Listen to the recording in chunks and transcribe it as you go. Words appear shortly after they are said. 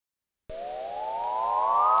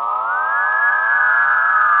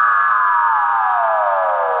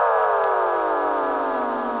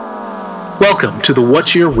Welcome to the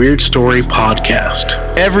What's Your Weird Story podcast.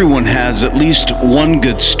 Everyone has at least one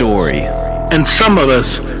good story. And some of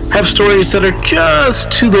us have stories that are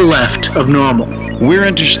just to the left of normal. We're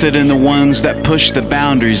interested in the ones that push the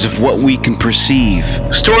boundaries of what we can perceive.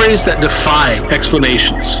 Stories that defy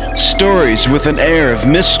explanations. Stories with an air of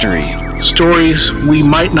mystery. Stories we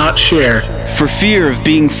might not share for fear of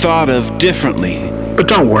being thought of differently. But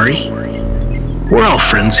don't worry, we're all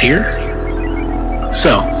friends here.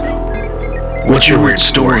 So, what's your weird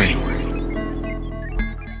story?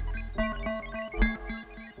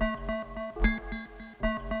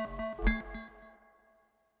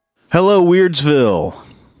 Hello, Weirdsville.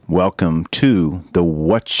 Welcome to the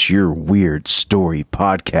What's Your Weird Story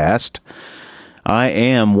podcast. I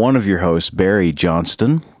am one of your hosts, Barry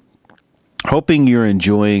Johnston. Hoping you're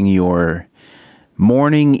enjoying your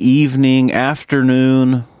morning, evening,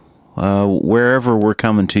 afternoon, wherever we're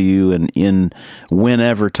coming to you, and in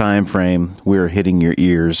whenever time frame we're hitting your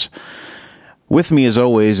ears. With me, as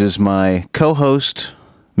always, is my co-host,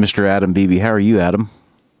 Mr. Adam Beebe. How are you, Adam?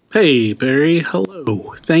 Hey, Barry.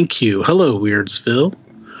 Hello. Thank you. Hello, Weirdsville.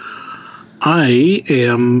 I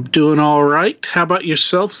am doing all right. How about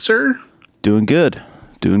yourself, sir? Doing good.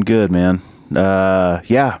 Doing good, man.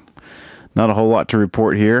 Yeah. Not a whole lot to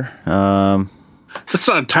report here. That's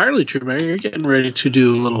not entirely true, Barry. You're getting ready to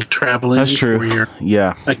do a little traveling. That's true. For your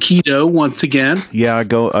yeah. Aikido once again. Yeah,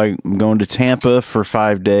 I'm going to Tampa for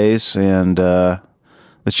 5 days, and that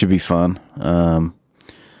should be fun.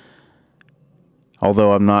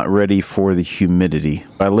 Although I'm not ready for the humidity.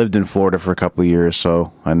 I lived in Florida for a couple of years,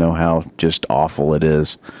 so I know how just awful it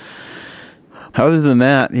is. Other than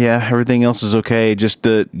that, yeah, everything else is okay. Just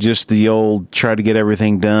the old try to get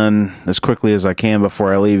everything done as quickly as I can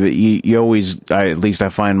before I leave it. You always, at least I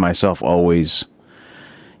find myself always,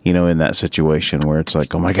 in that situation where it's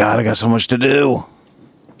like, oh my God, I got so much to do.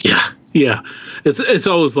 Yeah. It's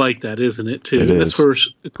always like that, isn't it? Too. It is. Of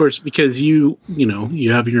course, because you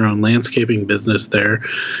have your own landscaping business there.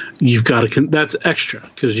 You've got to that's extra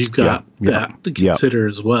because you've got that to consider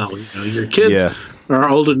as well. Your kids are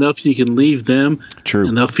old enough you can leave them. True.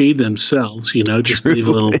 And they'll feed themselves. Just leave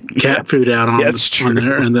a little cat food out on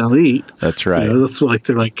there and they'll eat. That's right. That's like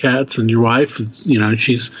they're like cats. And your wife,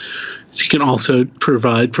 she can also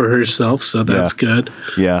provide for herself, so that's good.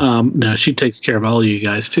 Yeah. Now she takes care of all of you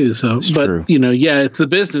guys too. So, it's true. It's the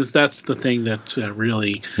business. That's the thing that's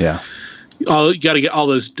really. Yeah. You got to get all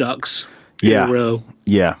those ducks in a row.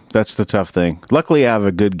 Yeah, that's the tough thing. Luckily, I have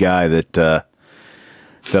a good guy that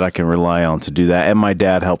I can rely on to do that, and my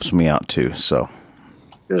dad helps me out too. So.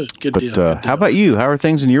 Good deal. But how about you? How are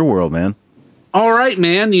things in your world, man? All right,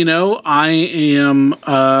 man. I am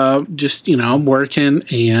just working,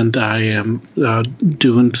 and I am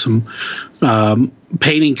doing some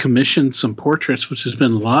painting commissions, some portraits, which has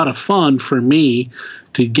been a lot of fun for me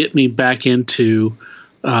to get me back into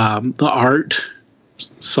the art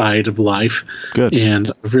side of life. Good.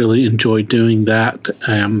 And I've really enjoyed doing that.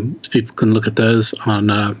 People can look at those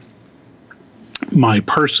on my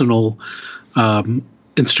personal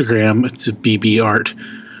Instagram. It's a BB Art.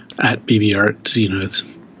 At BB Art, it's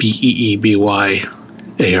BEEBYART.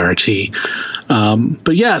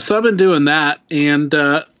 But yeah, so I've been doing that, and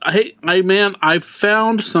I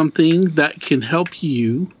found something that can help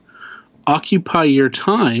you occupy your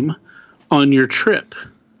time on your trip.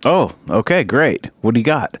 Oh, okay, great. What do you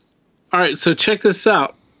got? All right, so check this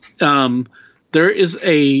out. There is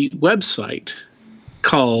a website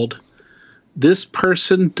called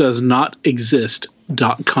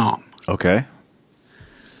thispersondoesnotexist.com. Okay.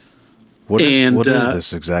 What is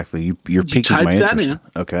this exactly? You're piquing my interest. In.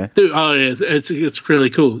 Okay. Dude, it's really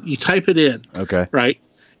cool. You type it in. Okay. Right,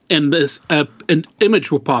 and this an image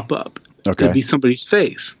will pop up. Okay. It'll be somebody's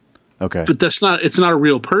face. Okay. But it's not a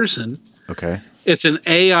real person. Okay. It's an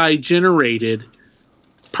AI generated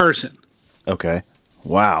person. Okay.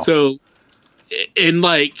 Wow. So,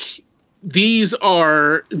 they're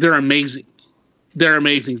amazing. They're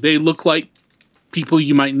amazing. They look like people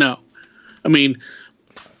you might know. I mean.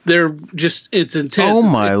 They're just, it's intense. Oh,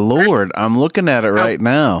 my Lord. Crazy. I'm looking at it right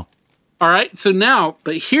now. All right. So now,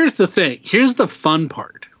 but here's the thing. Here's the fun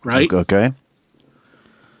part, right? Okay.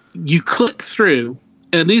 You click through,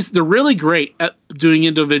 and they're really great at doing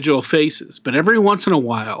individual faces, but every once in a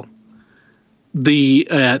while, the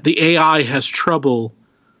AI has trouble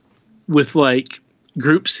with,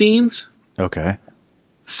 group scenes. Okay.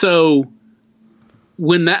 So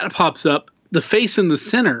when that pops up, the face in the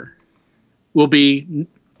center will be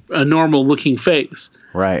a normal looking face.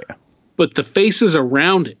 Right. But the faces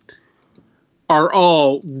around it are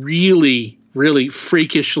all really, really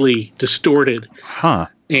freakishly distorted. Huh.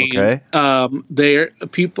 Okay. They're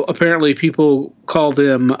people. Apparently, people call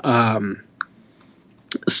them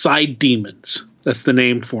side demons. That's the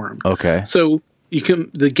name for them. Okay. So you can.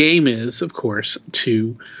 The game is, of course,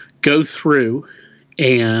 to go through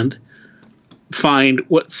and find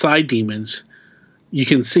what side demons you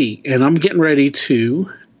can see. And I'm getting ready to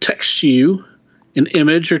text you an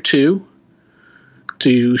image or two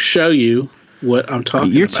to show you what I'm talking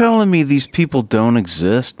about. You're telling me these people don't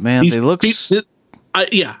exist, man? They look...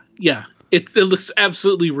 yeah. It looks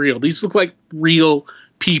absolutely real. These look like real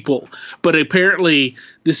people. But apparently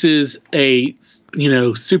this is a,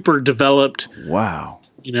 super developed... Wow.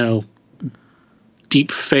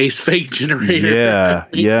 Deep face fake generator. Yeah.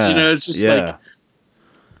 It's just like...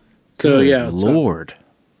 So Good yeah, Lord.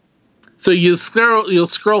 So you'll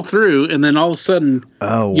scroll through, and then all of a sudden,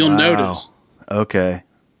 you'll notice. Okay.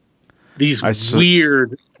 These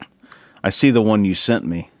weird. I see the one you sent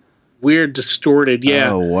me. Weird, distorted.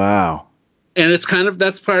 Yeah. Oh And wow. it's kind of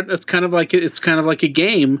like a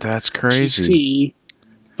game. That's crazy. See.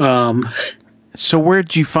 So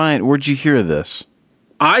where'd you hear this?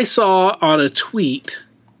 I saw on a tweet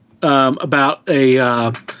about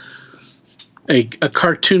a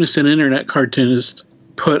cartoonist, an internet cartoonist,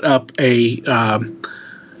 put up a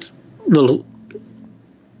little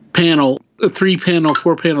panel, a 3-panel,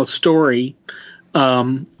 4-panel story,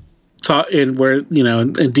 and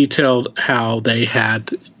detailed how they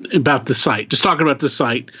had about the site, just talking about the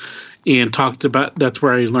site, and talked about, that's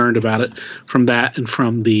where I learned about it, from that and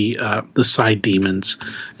from the side demons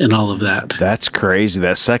and all of that. That's crazy.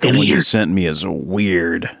 That second one you sent me is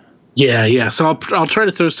weird. Yeah. So I'll try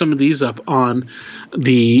to throw some of these up on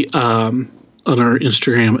the on our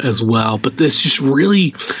Instagram as well. But this just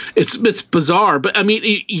really, it's bizarre. But I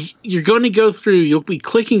mean, you're going to go through. You'll be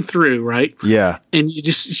clicking through, right? Yeah. And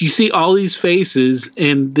you see all these faces,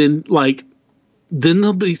 and then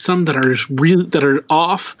there'll be some that are really that are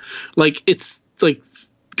off. Like it's like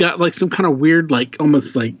got like some kind of weird, like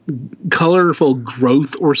almost like colorful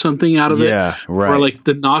growth or something out of it. Yeah, right. Or like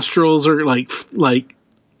the nostrils are like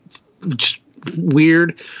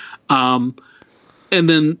weird, and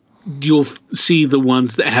then you'll see the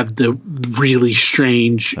ones that have the really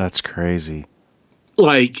strange. That's crazy.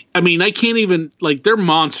 Like, I mean, I can't even, like, they're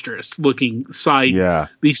monstrous looking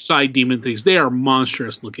these side demon things. They are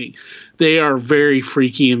monstrous looking. They are very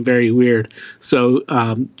freaky and very weird. So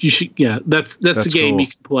you should, that's a game you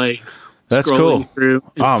can play. That's scrolling cool. Through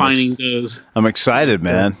and finding those. I'm excited,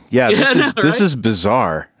 man. Yeah, this is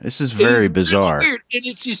bizarre. This is very bizarre. Really weird. And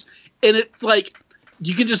it's just, and it's like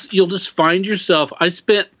you'll just find yourself. I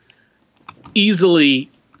spent easily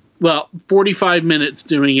 45 minutes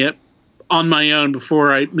doing it on my own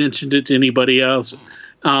before I mentioned it to anybody else.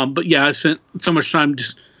 But yeah, I spent so much time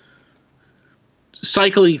just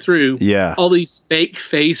cycling through all these fake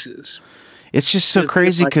faces. It's just so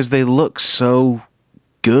crazy because they look so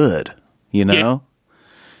good, Yeah.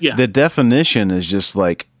 The definition is just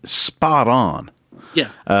like spot on. Yeah.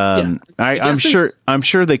 I'm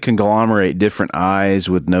sure they conglomerate different eyes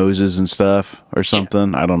with noses and stuff or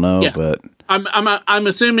something. I don't know, but I'm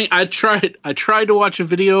assuming I tried to watch a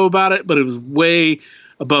video about it, but it was way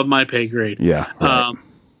above my pay grade. Yeah. Right.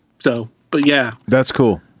 But yeah. That's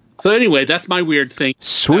cool. So anyway, that's my weird thing.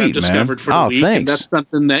 Sweet, I've discovered man. for the week. Thanks. And that's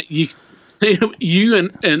something that you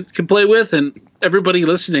and can play with, and everybody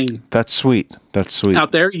listening. That's sweet.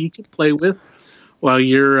 Out there, you can play with while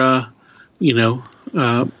you're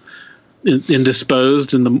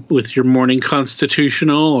indisposed with your morning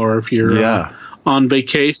constitutional, or if you're on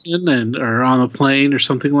vacation or on a plane or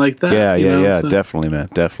something like that. Yeah. Definitely, man.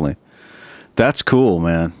 Definitely. That's cool,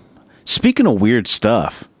 man. Speaking of weird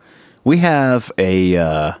stuff, we have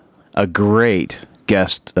a great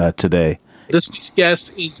guest today. This week's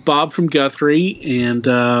guest is Bob from Guthrie, and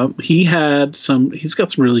he's got some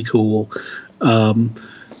really cool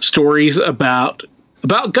stories about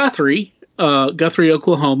Guthrie,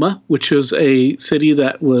 Oklahoma, which was a city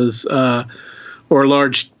that was or a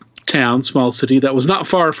large town, small city that was not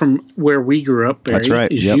far from where we grew up, Barry. That's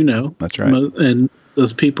right. As you know. That's right. And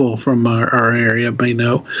those people from our area may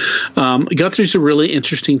know. Guthrie's a really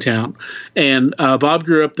interesting town. And Bob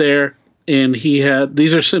grew up there, and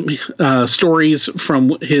these are some stories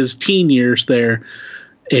from his teen years there.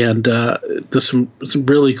 And there's some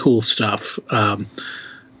really cool stuff.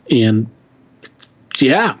 And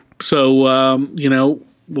yeah, so,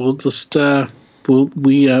 we'll just...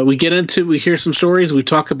 we get into, we hear some stories, we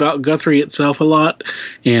talk about Guthrie itself a lot,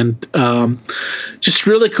 and just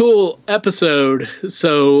really cool episode.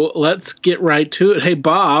 So let's get right to it. Hey,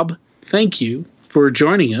 Bob, thank you for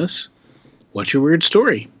joining us. What's your weird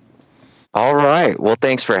story? All right. Well,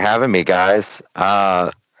 thanks for having me, guys.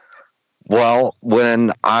 Well,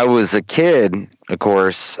 when I was a kid, of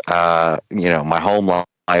course, my home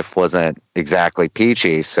life wasn't exactly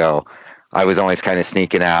peachy, so I was always kind of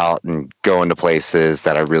sneaking out and going to places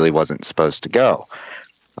that I really wasn't supposed to go.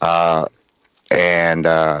 And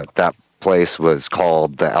that place was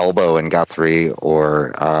called the Elbow in Guthrie,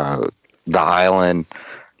 or the Island.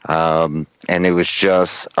 And it was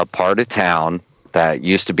just a part of town that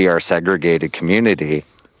used to be our segregated community.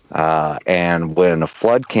 And when a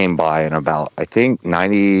flood came by in about, I think,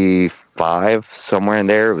 95, somewhere in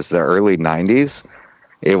there, it was the early 90s,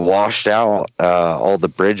 it washed out all the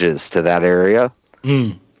bridges to that area.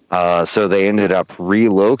 So they ended up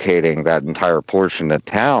relocating that entire portion of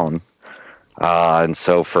town. And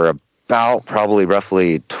so for about probably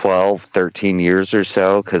roughly 12, 13 years or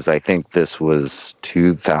so, because I think this was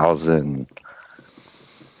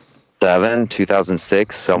 2007,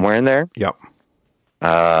 2006, somewhere in there. Yep.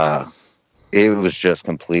 It was just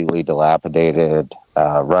completely dilapidated,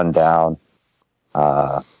 run down.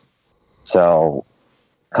 So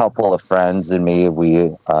a couple of friends and me,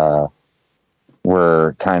 we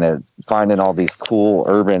were kind of finding all these cool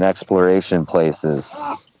urban exploration places.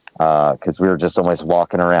 Because we were just always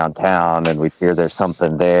walking around town and we'd hear there's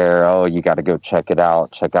something there. Oh, you got to go check it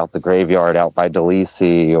out. Check out the graveyard out by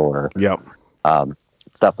DeLisi, or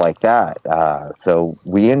stuff like that. So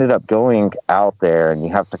we ended up going out there, and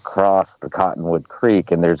you have to cross the Cottonwood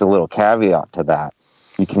Creek, and there's a little caveat to that.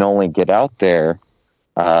 You can only get out there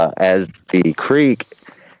as the creek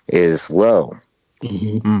is low.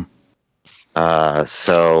 Mm-hmm.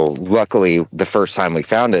 So luckily the first time we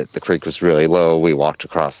found it, the creek was really low. We walked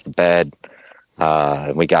across the bed,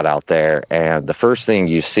 and we got out there, and the first thing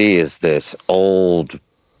you see is this old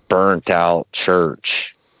burnt out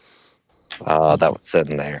church, that was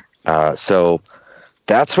sitting there. So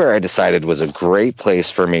that's where I decided was a great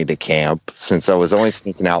place for me to camp, since I was only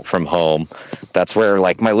sneaking out from home. That's where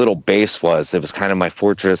like my little base was. It was kind of my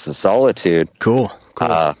fortress of solitude. Cool.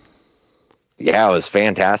 Yeah, it was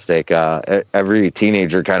fantastic. Every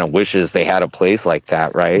teenager kind of wishes they had a place like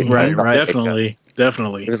that, right? Right. Definitely.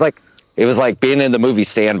 Definitely. It was like being in the movie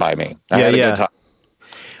Stand By Me. I had a good time.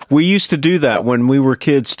 We used to do that when we were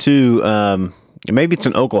kids too. Maybe it's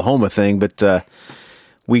an Oklahoma thing, but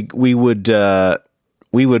we would walk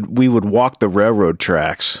the railroad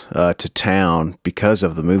tracks to town because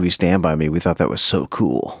of the movie Stand By Me. We thought that was so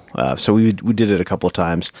cool. So we did it a couple of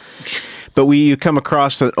times. But you come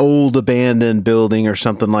across an old abandoned building or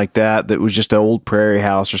something like that was just an old prairie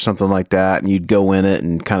house or something like that, and you'd go in it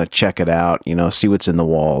and kind of check it out, see what's in the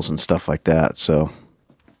walls and stuff like that. So,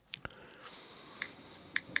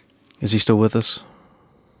 is he still with us?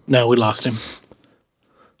 No, we lost him.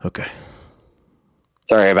 Okay.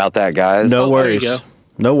 Sorry about that, guys. No worries. There you go.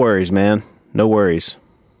 No worries, man. No worries.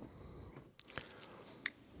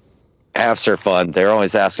 Apps are fun. They're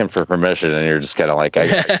always asking for permission, and you're just kind of like,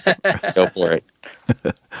 go for it.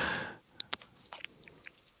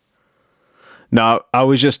 No, I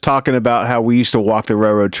was just talking about how we used to walk the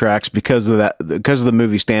railroad tracks because of the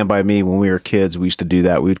movie Stand By Me. When we were kids, we used to do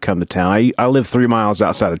that. We'd come to town. I live 3 miles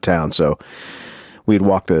outside of town, so we'd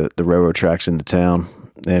walk the railroad tracks into town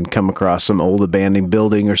and come across some old abandoned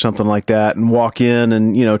building or something like that, and walk in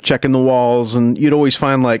and checking the walls, and you'd always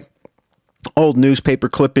find like old newspaper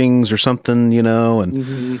clippings or something,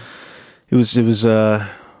 and it was a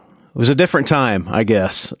different time, I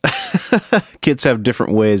guess. Kids have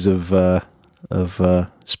different ways of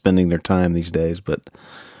spending their time these days, but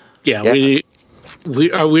we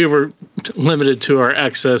were limited to our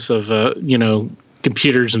access of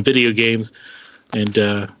computers and video games,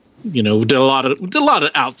 and we did a lot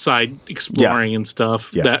of outside exploring and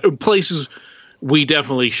stuff. Yeah. That places we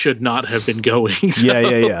definitely should not have been going. So.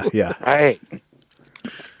 Yeah. Right.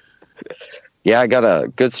 Yeah, I got a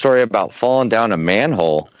good story about falling down a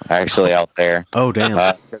manhole actually out there. Oh, damn.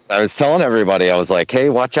 I was telling everybody, I was like, hey,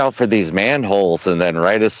 watch out for these manholes. And then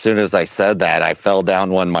right as soon as I said that, I fell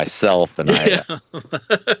down one myself. And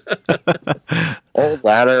old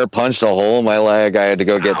ladder punched a hole in my leg. I had to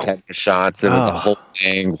go get tetanus shots. It was a whole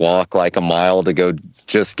thing, walk like a mile to go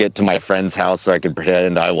just get to my friend's house so I could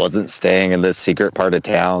pretend I wasn't staying in this secret part of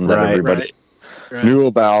town that everybody knew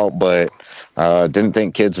about, but didn't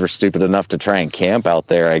think kids were stupid enough to try and camp out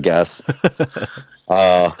there, I guess.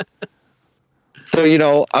 So,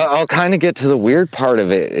 I'll kind of get to the weird part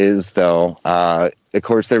of it is, though, of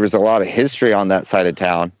course, there was a lot of history on that side of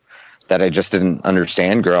town that I just didn't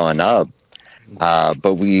understand growing up.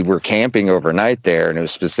 But we were camping overnight there, and it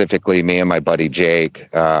was specifically me and my buddy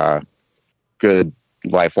Jake, good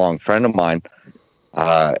lifelong friend of mine.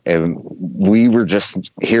 And we were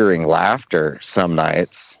just hearing laughter some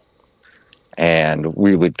nights. And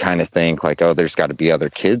we would kind of think like, oh, there's got to be other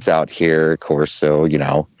kids out here, of course. So,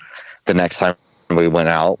 the next time we went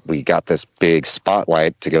out, we got this big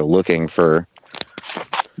spotlight to go looking for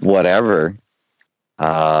whatever,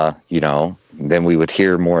 then we would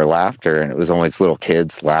hear more laughter, and it was always little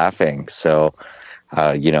kids laughing. So,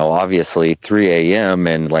 obviously 3 a.m.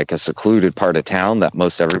 in like a secluded part of town that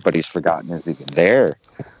most everybody's forgotten is even there.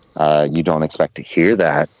 You don't expect to hear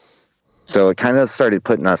that. So it kind of started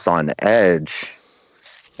putting us on edge.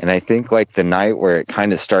 And I think like the night where it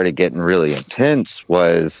kind of started getting really intense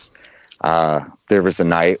was, there was a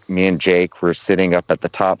night me and Jake were sitting up at the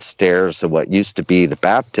top stairs of what used to be the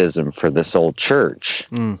baptism for this old church.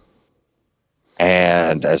 Mm.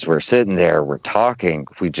 And as we're sitting there, we're talking,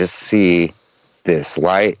 we just see this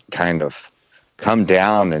light kind of come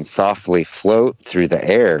down and softly float through the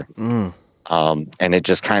air. Mm. And it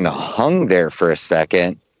just kind of hung there for a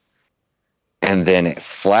second. And then it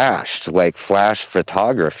flashed, like flash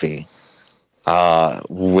photography,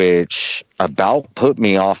 which about put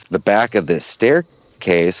me off the back of this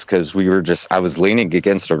staircase because I was leaning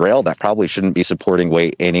against a rail that probably shouldn't be supporting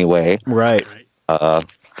weight anyway. Right.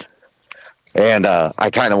 And I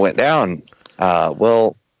kind of went down.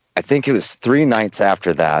 Well, I think it was 3 nights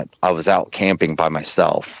after that, I was out camping by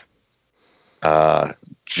myself.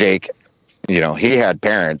 Jake, he had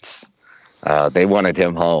parents. They wanted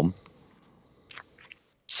him home.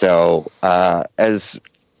 So as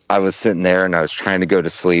I was sitting there and I was trying to go to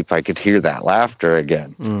sleep, I could hear that laughter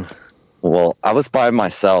again. Mm. Well, I was by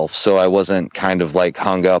myself, so I wasn't kind of like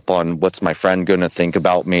hung up on what's my friend going to think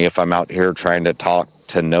about me if I'm out here trying to talk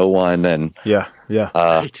to no one and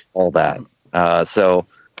all that. So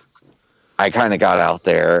I kind of got out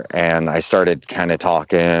there and I started kind of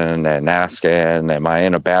talking and asking, am I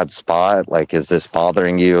in a bad spot? Like, is this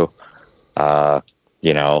bothering you?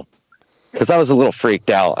 Because I was a little freaked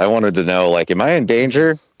out. I wanted to know, like, am I in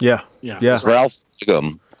danger? Yeah. Ralph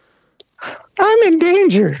Wiggum, I'm in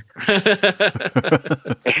danger.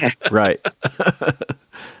 Right.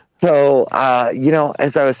 So,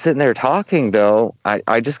 as I was sitting there talking, though,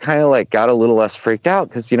 I just kind of like got a little less freaked out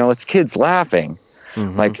because, it's kids laughing.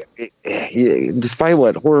 Mm-hmm. Like, despite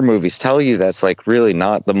what horror movies tell you, that's like really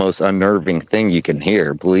not the most unnerving thing you can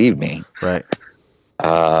hear. Believe me. Right.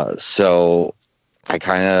 So I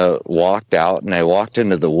kind of walked out and I walked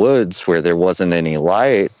into the woods where there wasn't any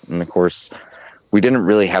light. And of course, we didn't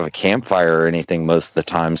really have a campfire or anything most of the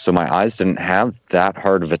time. So my eyes didn't have that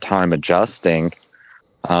hard of a time adjusting.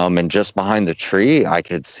 And just behind the tree, I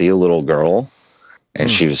could see a little girl and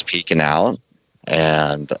she was peeking out.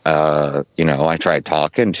 And, I tried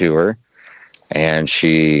talking to her and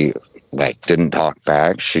she didn't talk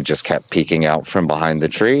back. She just kept peeking out from behind the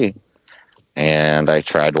tree. And I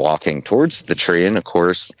tried walking towards the tree, and of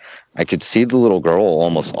course, I could see the little girl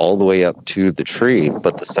almost all the way up to the tree.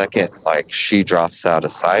 But the second, she drops out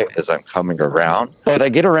of sight as I'm coming around. But I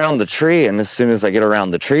get around the tree, and as soon as I get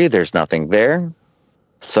around the tree, there's nothing there.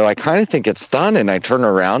 So I kind of think it's done, and I turn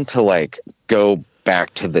around to, go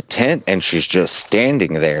back to the tent, and she's just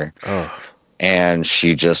standing there. Oh. And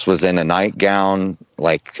she just was in a nightgown,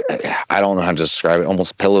 I don't know how to describe it,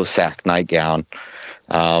 almost pillow sack nightgown.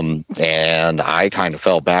 And I kind of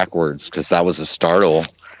fell backwards because that was a startle.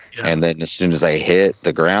 Yeah. And then as soon as I hit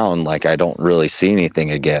the ground, I don't really see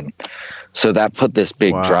anything again. So that put this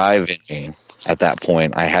big drive in me. At that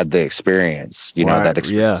point, I had the experience, that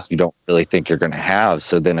experience you don't really think you're going to have.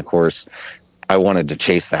 So then, of course, I wanted to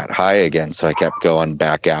chase that high again. So I kept going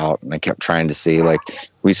back out and I kept trying to see,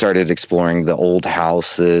 we started exploring the old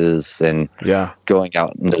houses and going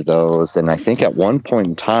out into those. And I think at one point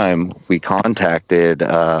in time, we contacted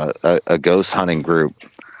a ghost hunting group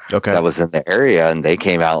that was in the area, and they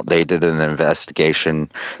came out, they did an investigation.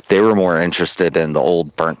 They were more interested in the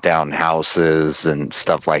old burnt down houses and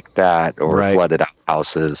stuff like that, or flooded out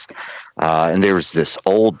houses. And there was this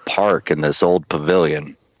old park and this old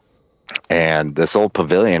pavilion. And this old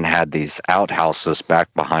pavilion had these outhouses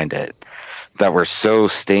back behind it that were so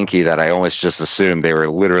stinky that I always just assumed they were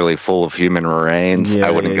literally full of human remains.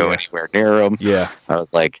 I wouldn't go anywhere near them. Yeah. I was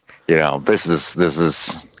like, this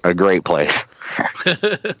is a great place.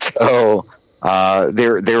 So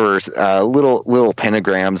there were little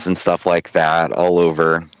pentagrams and stuff like that all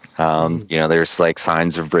over. There's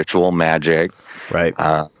signs of ritual magic. Right.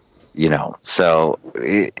 So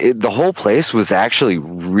the whole place was actually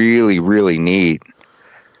really, really neat.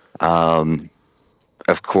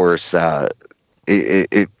 Of course,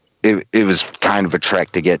 it was kind of a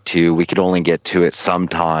trek to get to. We could only get to it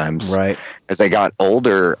sometimes. Right. As I got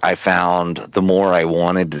older, I found the more I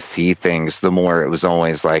wanted to see things, the more it was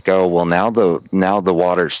always like, oh, well, now the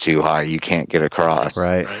water's too high. You can't get across.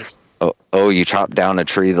 Right. oh, you chopped down a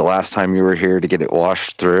tree the last time you were here to get it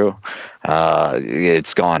washed through.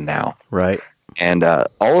 It's gone now. Right. And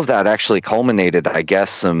all of that actually culminated, I guess,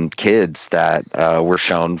 some kids that were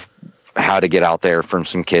shown how to get out there from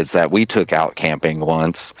some kids that we took out camping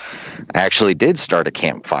once actually did start a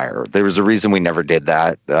campfire. There was a reason we never did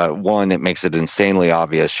that. One, it makes it insanely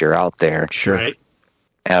obvious you're out there. Sure. Right.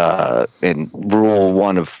 And rule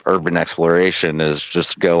one of urban exploration is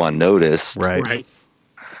just go unnoticed. Right.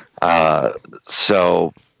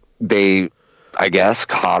 So they, I guess,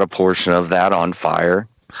 caught a portion of that on fire.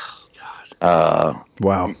 Wow.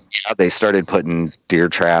 Yeah, they started putting deer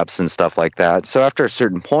traps and stuff like that. So after a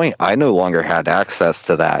certain point, I no longer had access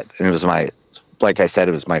to that. And it was like I said,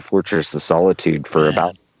 it was my fortress of solitude for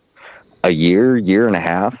about a year and a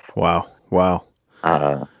half. Wow.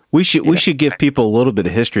 We should give people a little bit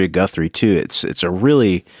of history of Guthrie too. It's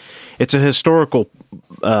a historical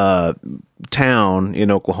town in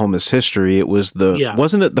Oklahoma's history. It was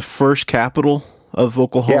wasn't it the first capital of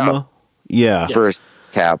Oklahoma? Yeah. First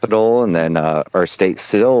capital, and then our state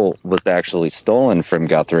seal was actually stolen from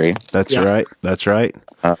Guthrie. That's right.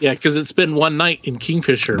 Yeah, because it's been one night in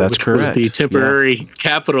Kingfisher, That's which correct. was the temporary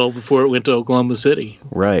capital before it went to Oklahoma City.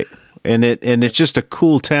 Right. And it's just a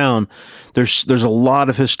cool town. There's a lot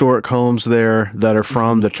of historic homes there that are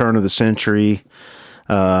from the turn of the century,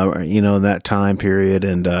 in that time period,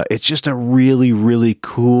 and it's just a really, really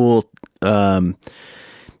cool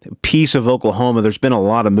piece of Oklahoma. There's been a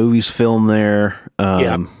lot of movies filmed there.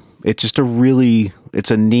 It's just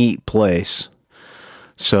it's a neat place.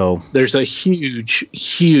 So there's a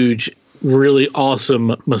huge, really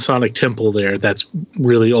awesome Masonic temple there that's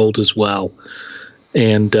really old as well.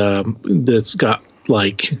 And that's got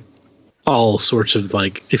like all sorts of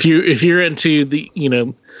like, if you're into the,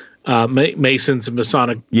 Masons and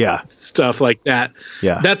Masonic stuff like that,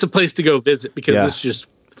 that's a place to go visit because it's just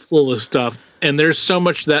full of stuff. And there's so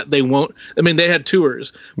much that they won't, they had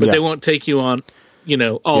tours, but they won't take you on,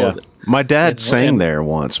 all of it. My dad sang there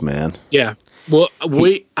once, man. Yeah. Well,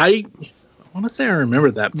 I want to say I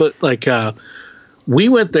remember that, but like, we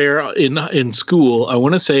went there in school, I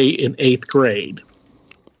want to say in 8th grade.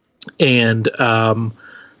 And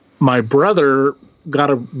my brother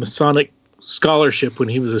got a Masonic scholarship when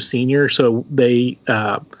he was a senior, so they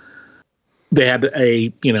had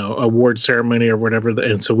a award ceremony or whatever,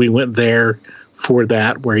 and so we went there for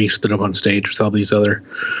that, where he stood up on stage with all these other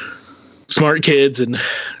smart kids, and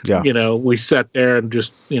we sat there and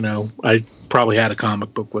just I probably had a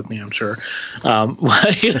comic book with me, I'm sure,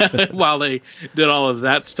 while they did all of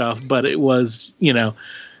that stuff. But it was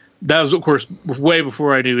that was, of course, way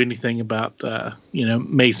before I knew anything about,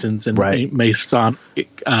 Masons and Mason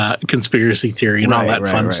conspiracy theory and all that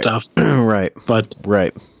fun stuff. Right.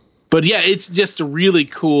 But yeah, it's just a really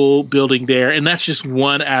cool building there. And that's just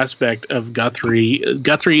one aspect of Guthrie.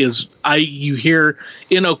 Guthrie is, you hear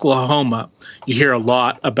in Oklahoma, you hear a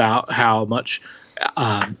lot about how much,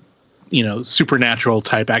 supernatural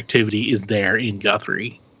type activity is there in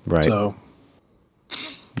Guthrie. Right. So,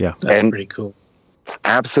 yeah, that's pretty cool.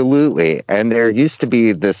 Absolutely. And there used to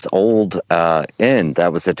be this old inn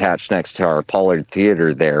that was attached next to our Pollard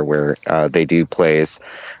Theater there, where they do plays.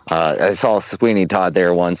 I saw Sweeney Todd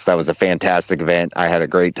there once. That was a fantastic event. I had a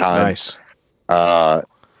great time. Nice.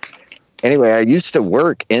 Anyway, I used to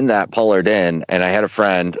work in that Pollard Inn, and I had a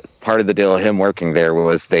friend. Part of the deal of him working there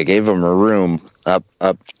was they gave him a room up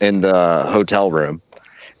in the hotel room.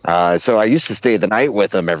 So I used to stay the night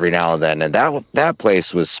with them every now and then, and that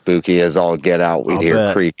place was spooky as all get out. We'd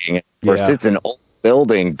hear creaking. Of course, it's an old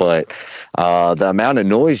building, but the amount of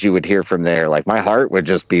noise you would hear from there, like my heart would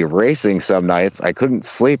just be racing some nights. I couldn't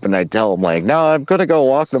sleep, and I'd tell them like, "No, I'm gonna go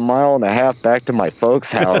walk the 1.5 miles back to my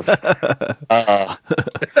folks' house."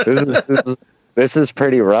 This is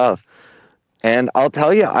pretty rough. And I'll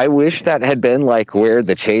tell you, I wish that had been like where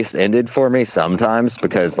the chase ended for me sometimes,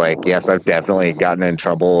 because like, yes, I've definitely gotten in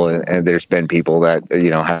trouble, and there's been people that,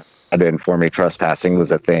 had to inform me trespassing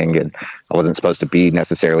was a thing and I wasn't supposed to be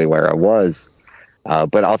necessarily where I was.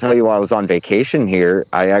 But I'll tell you, while I was on vacation here,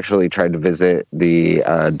 I actually tried to visit the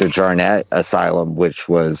Jarnett Asylum, which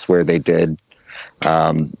was where they did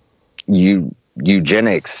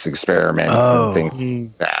eugenics experiments and things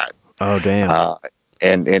like that. Oh, damn.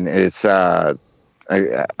 And it's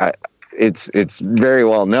very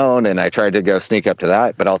well known, and I tried to go sneak up to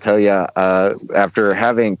that. But I'll tell you, after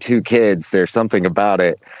having 2 kids, there's something about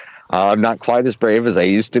it. I'm not quite as brave as I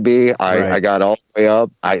used to be. I got all the way up.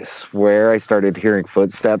 I swear I started hearing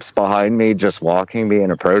footsteps behind me, just walking me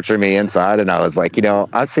and approaching me inside. And I was like,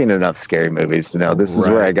 I've seen enough scary movies to know this is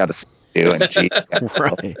where I got to. doing? Gee.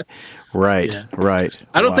 Right. Yeah. Right.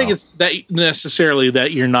 I don't think Wow. it's that necessarily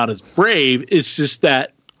that you're not as brave. It's just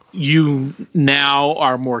that you now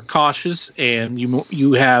are more cautious and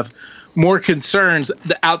you have more concerns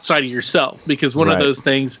outside of yourself, because one of Right. those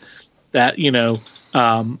things that the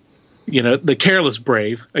careless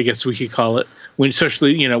brave, I guess we could call it, when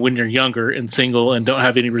especially when you're younger and single and don't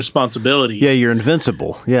have any responsibilities. Yeah, you're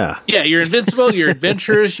invincible. Yeah. Yeah, you're invincible. You're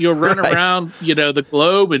adventurous. You'll run Right. around, the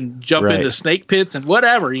globe and jump Right. into snake pits and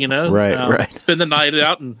whatever. Right. Spend the night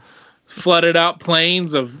out and flooded out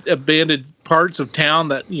plains of abandoned parts of town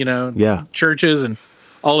that Yeah. churches and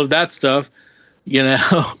all of that stuff.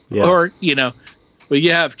 Yeah. Or but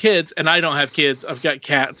you have kids, and I don't have kids. I've got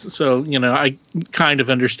cats, so I kind of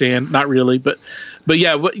understand. Not really, but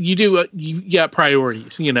yeah, what you do, you got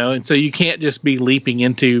priorities, and so you can't just be leaping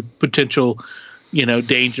into potential,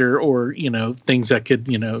 danger or things that could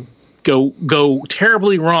go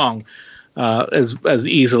terribly wrong as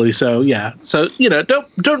easily. So yeah, so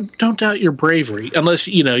don't doubt your bravery unless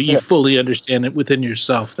you fully understand it within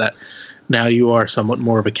yourself that now you are somewhat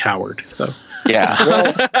more of a coward. So. Yeah,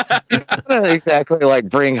 well, you don't exactly like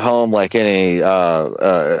bring home like any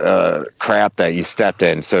crap that you stepped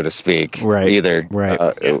in, so to speak. Right. Either. Right.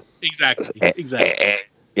 Exactly.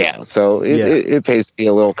 Yeah. So it pays to be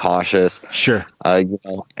a little cautious. Sure.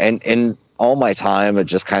 And all my time of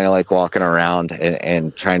just kind of like walking around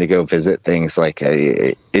and trying to go visit things, like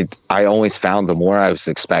I always found the more I was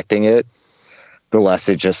expecting it, the less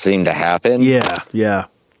it just seemed to happen. Yeah. Yeah.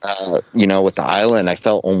 With the island, I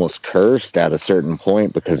felt almost cursed at a certain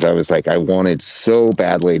point because I was like, I wanted so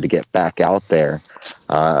badly to get back out there.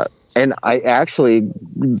 And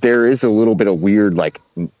there is a little bit of weird, like,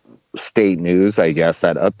 state news, I guess,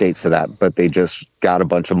 that updates to that, but they just got a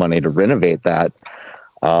bunch of money to renovate that.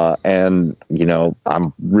 And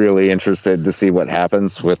I'm really interested to see what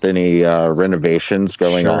happens with any renovations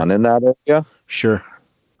going Sure. on in that area. Sure.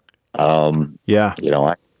 Yeah.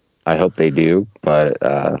 I hope they do, but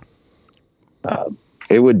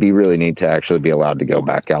it would be really neat to actually be allowed to go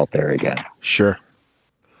back out there again. Sure.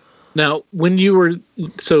 Now, when you were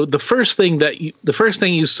the first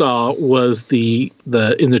thing you saw was the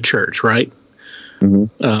in the church, right?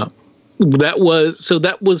 Mm-hmm. That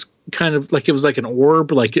was kind of like, it was like an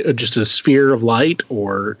orb, like just a sphere of light,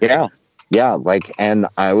 or yeah, like, and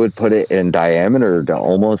I would put it in diameter to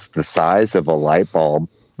almost the size of a light bulb.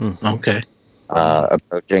 Okay.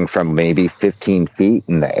 Approaching from maybe 15 feet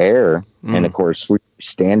in the air. And of course, we're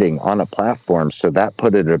standing on a platform, so that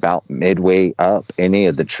put it about midway up any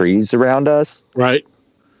of the trees around us. Right.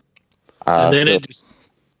 And then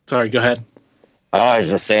sorry, go ahead. I was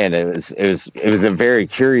just saying, it was a very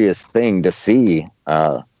curious thing to see.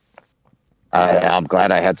 I'm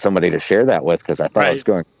glad I had somebody to share that with, because I thought I was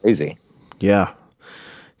going crazy. Yeah.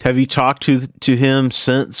 Have you talked to him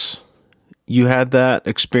since you had that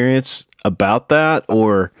experience about that,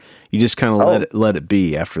 or you just kind of let it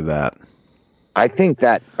be after that? I think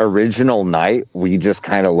that original night, we just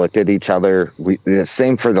kind of looked at each other. The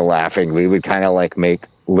same for the laughing. We would kind of like make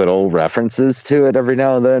little references to it every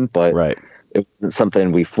now and then, but it wasn't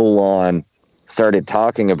something we full on started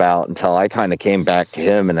talking about until I kind of came back to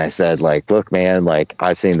him and I said, like, look, man, like,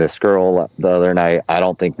 I seen this girl the other night. I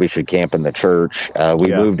don't think we should camp in the church.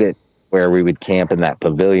 We moved it where we would camp in that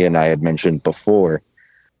pavilion I had mentioned before.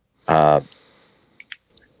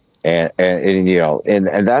 And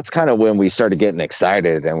that's kind of when we started getting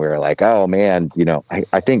excited, and we were like, oh man,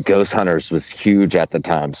 I think Ghost Hunters was huge at the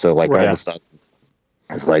time. So like, all of a sudden,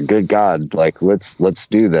 I was like, good God, like, let's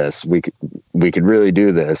do this. We could really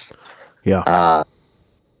do this. Yeah.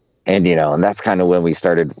 And that's kind of when we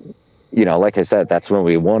started, like I said, that's when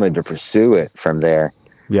we wanted to pursue it from there.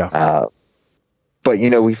 Yeah. But,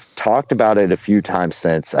 we've talked about it a few times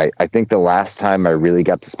since. I think the last time I really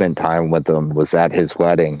got to spend time with him was at his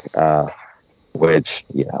wedding, which,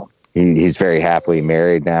 he's very happily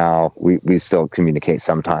married now. We still communicate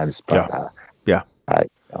sometimes, but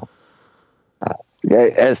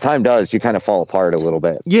as time does, you kind of fall apart a little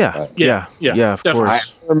bit. Yeah, of definitely.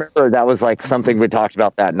 course. I remember that was like something we talked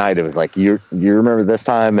about that night. It was like, you remember this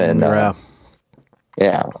time? And I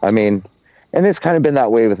mean, and it's kind of been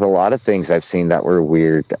that way with a lot of things I've seen that were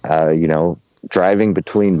weird. Driving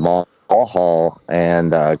between Mulhall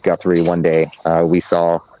and Guthrie one day, we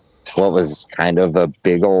saw what was kind of a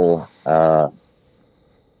big old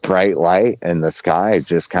bright light in the sky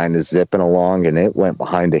just kind of zipping along, and it went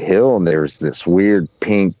behind a hill, and there was this weird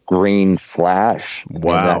pink green flash.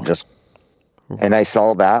 Wow. And I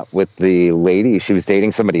saw that with the lady. She was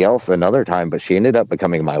dating somebody else another time, but she ended up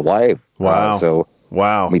becoming my wife. Wow.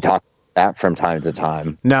 We talked that from time to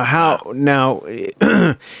time. Now,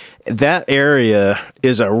 that area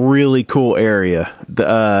is a really cool area.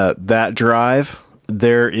 That drive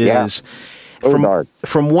there is.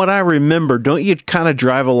 From what I remember, don't you kind of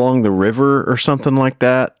drive along the river or something like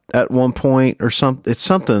that at one point or something? It's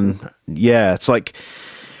something. Yeah, it's like,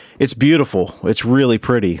 it's beautiful. It's really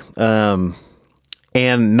pretty. And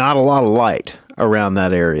not a lot of light around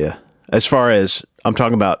that area. As far as I'm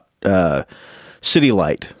talking about, city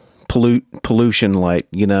light, pollution light,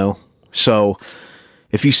 you know? So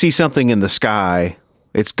if you see something in the sky,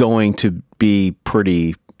 it's going to be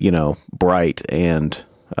pretty, you know, bright and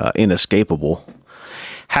inescapable.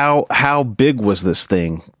 How big was this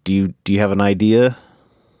thing? Do you have an idea?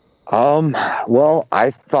 Well,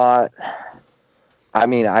 I thought, I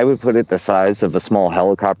mean, I would put it the size of a small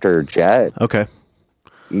helicopter or jet. Okay.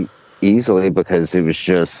 Easily, because it was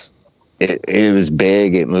just, it was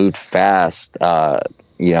big, it moved fast,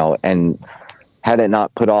 you know, and had it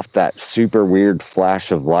not put off that super weird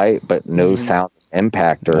flash of light, but no sound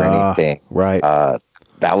impact or anything. Right.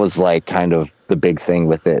 That was like kind of the big thing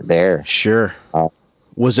with it there. Sure.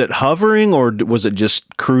 Was it hovering or was it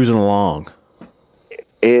just cruising along?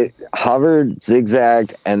 It hovered,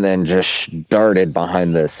 zigzagged, and then just darted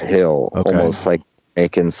behind this hill, almost like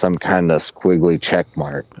making some kind of squiggly check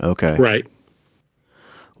mark. Okay. Right.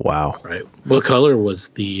 Wow. Right. What color was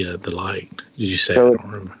the light? Did you say? So I don't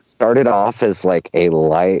remember. Started off as like a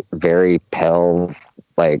light, very pale,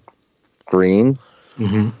 like green.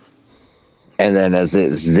 Mm-hmm. And then as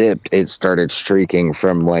it zipped, it started streaking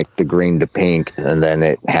from like the green to pink. And then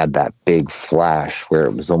it had that big flash where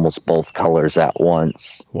it was almost both colors at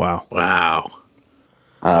once. Wow. Wow.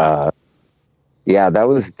 Yeah,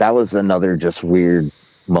 that was another just weird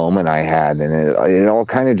moment I had. And it all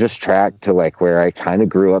kind of just tracked to like where I kind of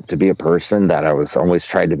grew up to be a person that I was always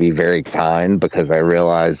trying to be very kind, because I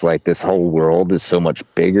realized like this whole world is so much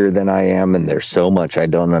bigger than I am. And there's so much I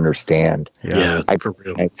don't understand. Yeah, for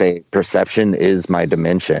real. I say perception is my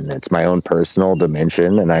dimension. It's my own personal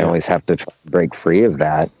dimension. And I always have to try to break free of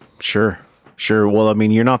that. Sure. Well, I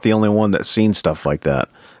mean, you're not the only one that's seen stuff like that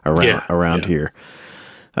around here.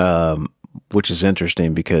 Which is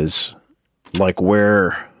interesting because like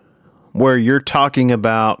where you're talking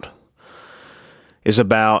about I'm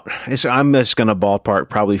just going to ballpark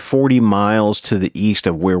probably 40 miles to the east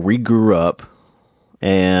of where we grew up.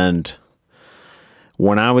 And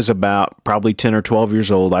when I was about probably 10 or 12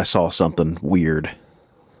 years old, I saw something weird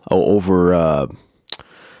over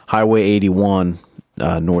Highway 81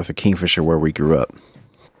 north of Kingfisher where we grew up.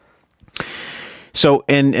 So,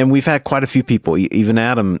 and we've had quite a few people, even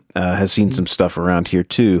Adam has seen some stuff around here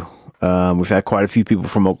too. We've had quite a few people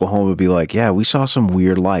from Oklahoma be like, yeah, we saw some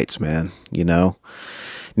weird lights, man, you know?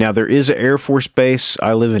 Now, there is an Air Force base.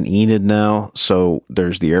 I live in Enid now, so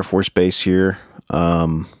there's the Air Force base here.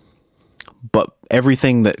 But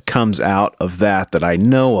everything that comes out of that I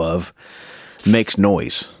know of makes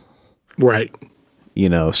noise. Right. You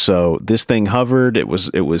know, so this thing hovered. It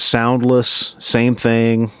was soundless. Same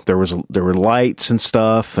thing. There were lights and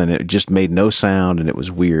stuff, and it just made no sound, and it was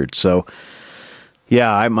weird. So, yeah,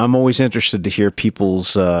 I'm always interested to hear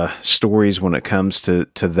people's stories when it comes to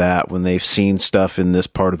that, when they've seen stuff in this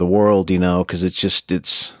part of the world. You know, because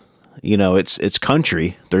it's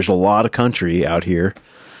country. There's a lot of country out here,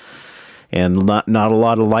 and not a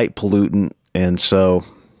lot of light pollutant, and so.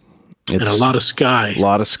 And a lot of sky. A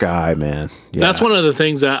lot of sky, man. Yeah. That's one of the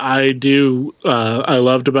things that I do. I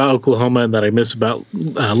loved about Oklahoma and that I miss about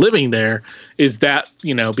living there is that,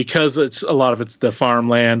 you know, because it's the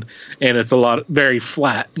farmland and it's very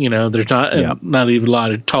flat. You know, there's not even a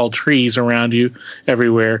lot of tall trees around you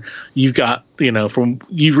everywhere. You've got, you know,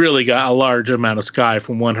 you've really got a large amount of sky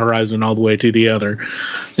from one horizon all the way to the other,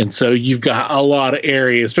 and so you've got a lot of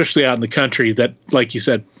area, especially out in the country, that, like you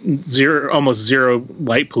said, almost zero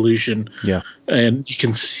light pollution. Yeah, and you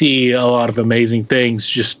can see a lot of amazing things,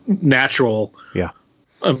 just natural,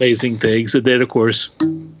 amazing things. And then, of course,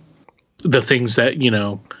 the things that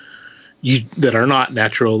that are not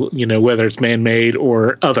natural, you know, whether it's man-made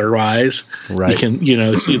or otherwise, you can, you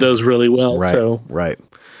know, see those really well. Right. So, right.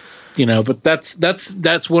 You know, but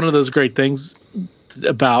that's one of those great things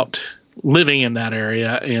about living in that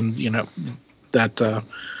area, and you know that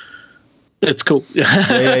it's cool.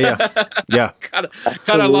 Yeah. kind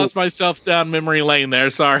of lost myself down memory lane there.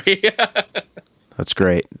 Sorry. That's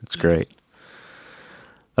great. That's great.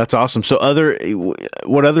 That's awesome. So,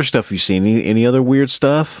 what other stuff have you seen? Any other weird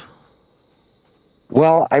stuff?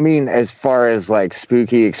 Well, I mean, as far as like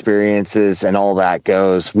spooky experiences and all that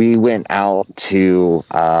goes, we went out to,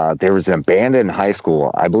 there was an abandoned high school.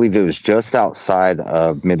 I believe it was just outside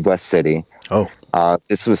of Midwest City. Oh.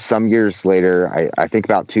 This was some years later. I think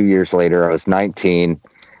about 2 years later. I was 19.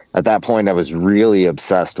 At that point, I was really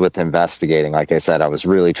obsessed with investigating. Like I said, I was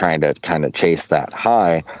really trying to kind of chase that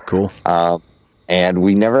high. Cool. And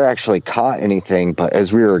we never actually caught anything. But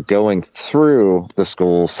as we were going through the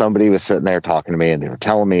school, somebody was sitting there talking to me, and they were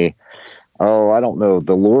telling me, oh, I don't know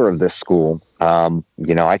the lore of this school.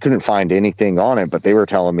 I couldn't find anything on it, but they were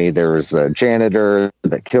telling me there was a janitor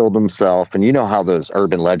that killed himself. And you know how those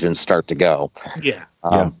urban legends start to go. Yeah.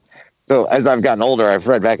 So as I've gotten older, I've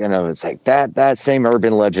read back and I was like, that same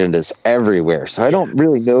urban legend is everywhere. So I don't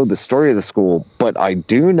really know the story of the school, but I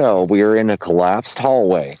do know we were in a collapsed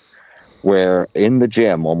hallway where in the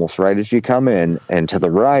gym, almost right as you come in, and to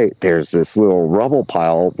the right, there's this little rubble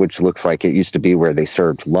pile, which looks like it used to be where they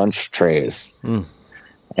served lunch trays.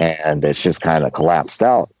 And it's just kind of collapsed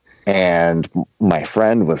out. And my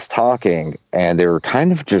friend was talking, and they were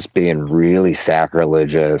kind of just being really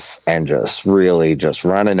sacrilegious and just really just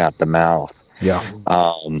running at the mouth. Yeah.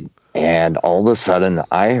 And all of a sudden,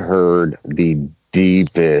 I heard the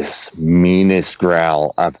deepest, meanest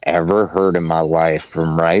growl I've ever heard in my life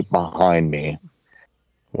from right behind me.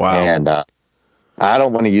 Wow. And I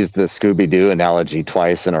don't want to use the Scooby-Doo analogy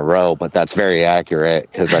twice in a row, but that's very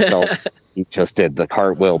accurate because I felt he just did the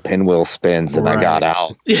cartwheel, pinwheel spins, and I got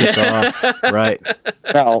out. Took off. Right.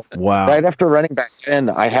 Now, Wow. right after running back in,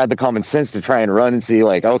 I had the common sense to try and run and see,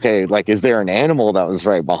 like, okay, like, is there an animal that was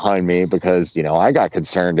right behind me? Because, I got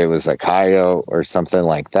concerned it was a coyote or something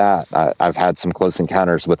like that. I've had some close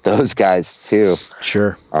encounters with those guys too.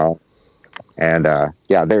 Sure. And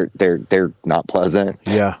they're not pleasant.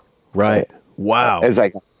 Yeah. Right. Wow. As I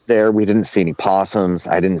got there, we didn't see any possums.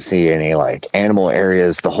 I didn't see any like animal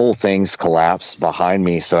areas. The whole thing's collapsed behind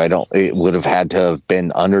me. So it would have had to have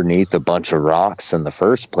been underneath a bunch of rocks in the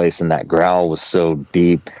first place. And that growl was so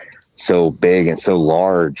deep, so big and so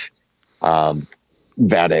large,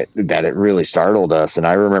 that it really startled us. And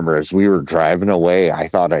I remember as we were driving away, I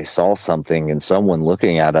thought I saw something and someone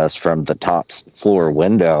looking at us from the top floor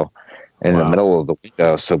window in the middle of the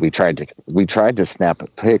window. So we tried to snap a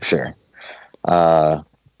picture.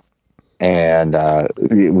 And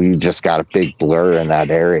we just got a big blur in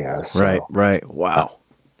that area. So. Right. Wow.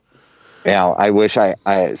 Now, I wish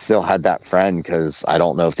I still had that friend because I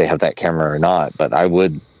don't know if they have that camera or not, but I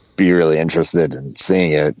would be really interested in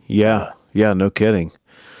seeing it. Yeah. Yeah. No kidding.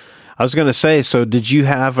 I was going to say, so did you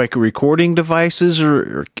have like recording devices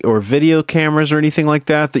or video cameras or anything like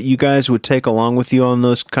that you guys would take along with you on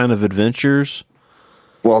those kind of adventures?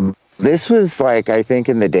 Well, this was like, I think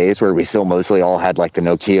in the days where we still mostly all had like the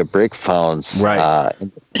Nokia brick phones. Right.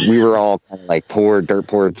 We were all kind of like dirt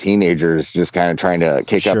poor teenagers just kind of trying to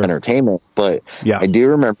kick up entertainment. But yeah. I do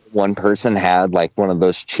remember one person had like one of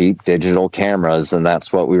those cheap digital cameras, and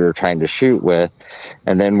that's what we were trying to shoot with.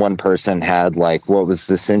 And then one person had like what was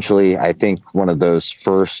essentially, I think, one of those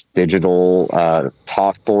first digital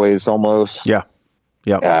Talk Boys almost. Yeah.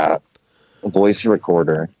 Yeah. Voice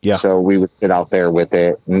recorder. Yeah. So we would sit out there with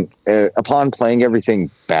it. And upon playing everything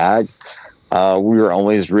back, we were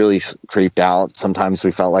always really creeped out. Sometimes we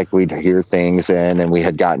felt like we'd hear things and we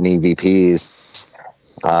had gotten EVPs.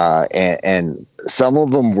 And some of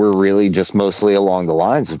them were really just mostly along the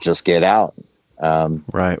lines of just get out.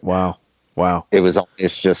 Right. Wow.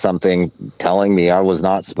 It's just something telling me I was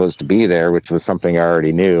not supposed to be there, which was something I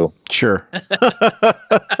already knew. Sure.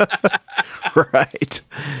 Right.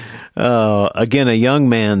 Again, a young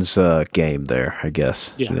man's game there, I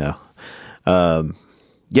guess. Yeah.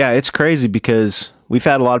 Yeah, it's crazy because we've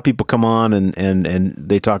had a lot of people come on and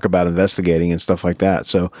they talk about investigating and stuff like that.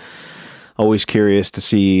 So always curious to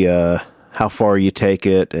see how far you take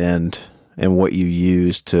it and what you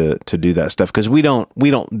use to do that stuff. Because we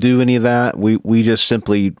don't do any of that. We just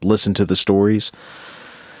simply listen to the stories.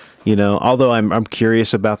 Although I'm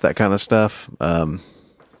curious about that kind of stuff.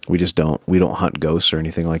 We don't hunt ghosts or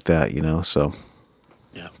anything like that, so.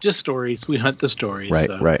 Yeah, just stories. We hunt the stories. Right,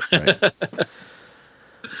 so. right.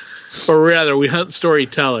 Or rather, we hunt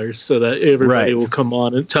storytellers so that everybody will come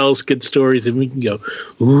on and tell us good stories, and we can go,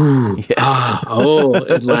 ooh,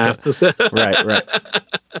 and laugh. Right.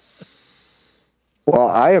 Well,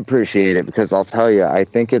 I appreciate it because I'll tell you, I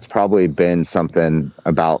think it's probably been something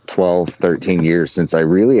about 12, 13 years since I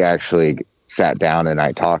really actually sat down and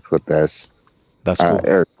I talked with this. That's cool.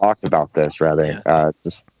 Or talked about this rather.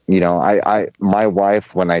 Yeah. My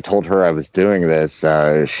wife, when I told her I was doing this,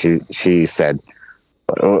 she said,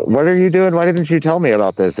 "What are you doing? Why didn't you tell me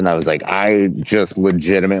about this?" And I was like, I just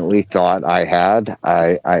legitimately thought I had.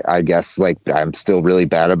 I guess like I'm still really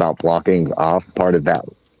bad about blocking off part of that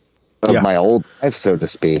of my old life, so to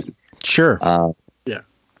speak. Sure. Yeah.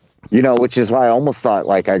 Which is why I almost thought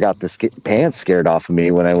like I got the pants scared off of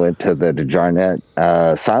me when I went to the DeJarnette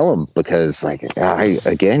Asylum, because like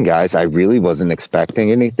guys, I really wasn't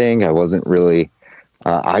expecting anything. I wasn't really.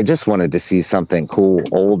 I just wanted to see something cool,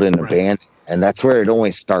 old, and abandoned, and that's where it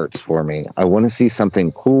always starts for me. I want to see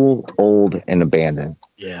something cool, old, and abandoned.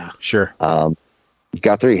 Yeah, sure.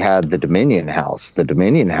 Guthrie had the Dominion House. The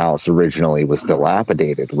Dominion House originally was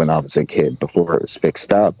dilapidated when I was a kid before it was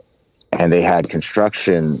fixed up. And they had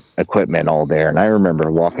construction equipment all there. And I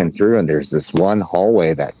remember walking through, and there's this one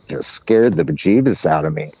hallway that just scared the bejeebus out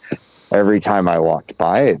of me every time I walked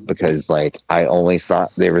by it, because like I only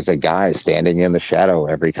thought there was a guy standing in the shadow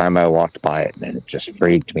every time I walked by it, and it just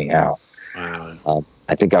freaked me out. Wow.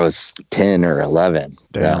 I think I was 10 or 11.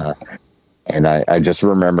 And I just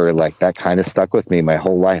remember like that kind of stuck with me my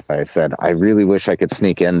whole life. I said, I really wish I could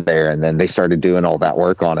sneak in there. And then they started doing all that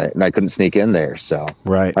work on it, and I couldn't sneak in there. So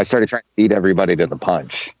I started trying to beat everybody to the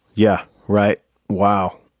punch. Yeah. Right.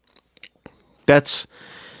 Wow. I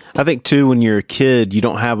think too, when you're a kid, you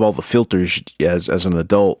don't have all the filters as an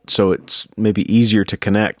adult. So it's maybe easier to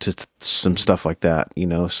connect to some stuff like that,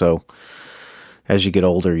 so as you get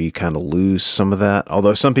older, you kind of lose some of that.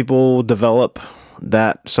 Although some people develop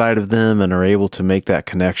that side of them and are able to make that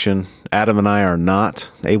connection. Adam and I are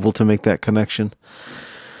not able to make that connection,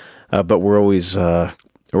 but we're always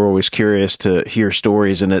curious to hear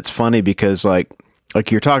stories. And it's funny because like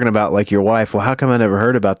you're talking about like your wife. Well, how come I never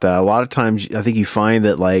heard about that? A lot of times I think you find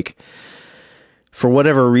that like for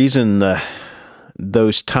whatever reason,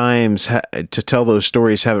 those times to tell those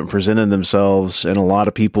stories haven't presented themselves, and a lot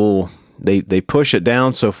of people they push it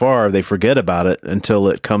down so far they forget about it until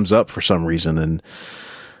it comes up for some reason,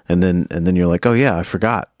 and then you're like, oh yeah, I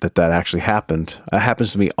forgot that actually happened. That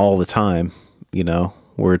happens to me all the time,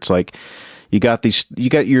 where it's like you got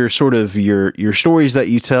your sort of your stories that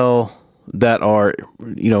you tell that are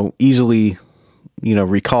easily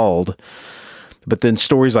recalled, but then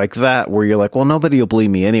stories like that where you're like, well, nobody will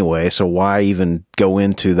believe me anyway, so why even go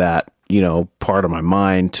into that part of my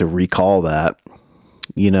mind to recall that.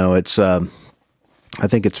 It's I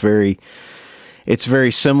think it's very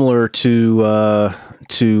similar to a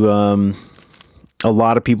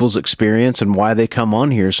lot of people's experience and why they come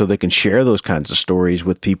on here, so they can share those kinds of stories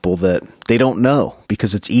with people that they don't know,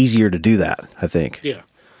 because it's easier to do that, I think. Yeah.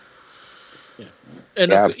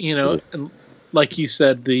 And and like you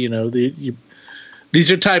said, these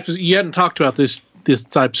are types you hadn't talked about this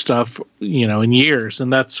type of stuff, in years,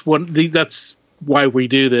 and that's why we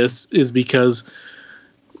do this, is because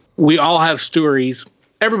we all have stories.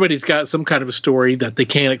 Everybody's got some kind of a story that they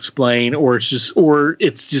can't explain, or it's just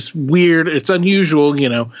weird. It's unusual,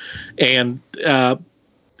 and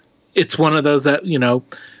it's one of those that,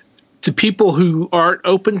 to people who aren't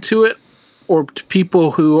open to it, or to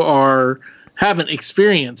people who haven't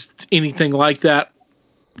experienced anything like that,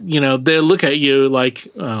 they look at you like,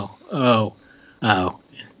 oh,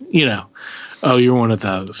 you're one of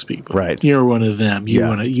those people. Right. You're one of them.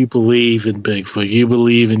 You believe in Bigfoot. You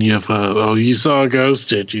believe in UFO. Oh, you saw a ghost,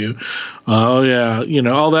 did you? Oh, yeah.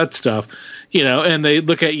 All that stuff. And they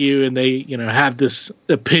look at you and they, have this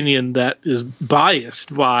opinion that is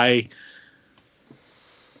biased by,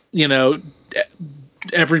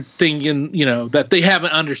 everything that they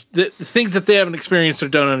haven't the things that they haven't experienced or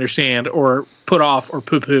don't understand or put off or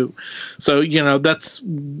poo-poo. So, that's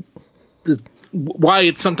why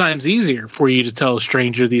it's sometimes easier for you to tell a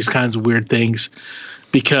stranger these kinds of weird things,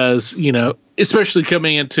 because especially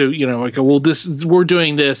coming into like, well, we're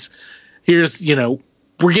doing this, here's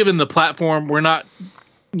we're given the platform, we're not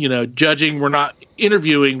judging, we're not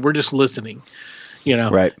interviewing, we're just listening,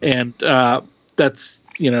 right, and that's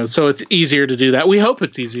so it's easier to do that. We hope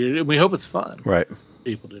it's easier, and we hope it's fun, right, for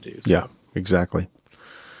people to do. Yeah, exactly.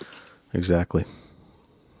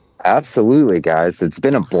 Absolutely, guys. It's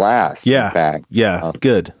been a blast. Yeah. In fact. Yeah.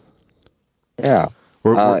 Good. Yeah.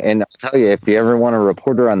 And I'll tell you, if you ever want a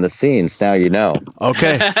reporter on the scenes, now you know.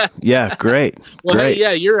 Okay. Yeah. Great. Well, great. Hey,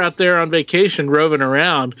 yeah, you're out there on vacation, roving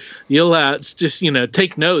around. You'll just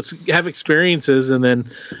take notes, have experiences, and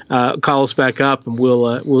then call us back up, and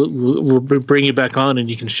we'll bring you back on, and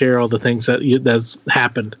you can share all the things that's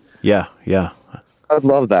happened. Yeah. Yeah. I'd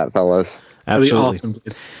love that, fellas. Absolutely. That'd be awesome,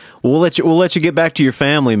 dude. We'll let you get back to your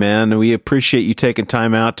family, man. And we appreciate you taking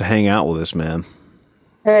time out to hang out with us, man.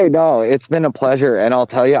 Hey, no, it's been a pleasure. And I'll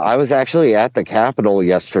tell you, I was actually at the Capitol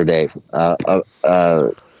yesterday. If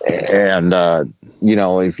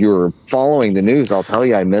you were following the news, I'll tell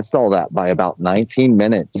you, I missed all that by about 19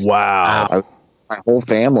 minutes. Wow. My whole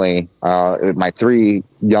family, my 3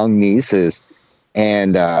 young nieces,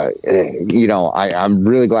 And, I'm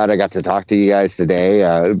really glad I got to talk to you guys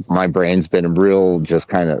today. My brain's been real just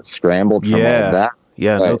kind of scrambled from all of that.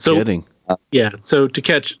 Yeah, no kidding. So to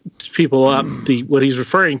catch people up, what he's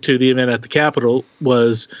referring to, the event at the Capitol,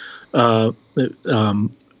 was April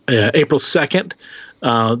 2nd.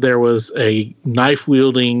 There was a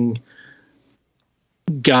knife-wielding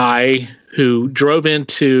guy who drove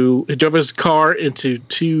his car into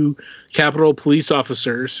two Capitol police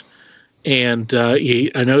officers. And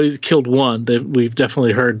I know he killed one. We've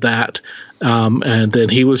definitely heard that. And then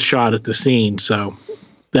he was shot at the scene. So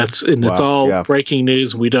it's all breaking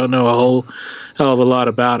news. We don't know a whole hell of a lot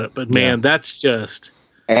about it. But man, that's just.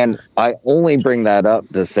 And I only bring that up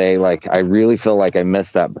to say, like, I really feel like I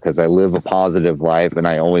missed that because I live a positive life and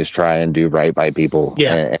I always try and do right by people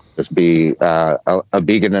and just be a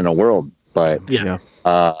beacon in a world. But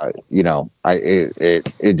I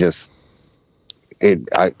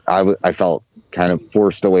felt kind of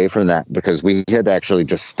forced away from that because we had actually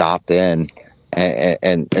just stopped in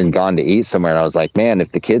and gone to eat somewhere. And I was like, man,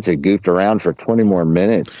 if the kids had goofed around for 20 more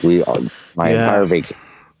minutes, my entire vacation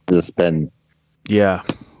would just been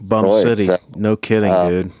Bum City. So, no kidding,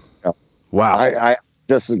 dude. Wow. I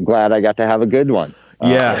just glad I got to have a good one.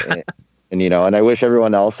 And I wish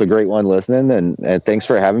everyone else a great one listening. And thanks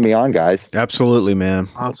for having me on, guys. Absolutely, man.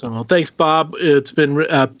 Awesome. Well, thanks, Bob. It's been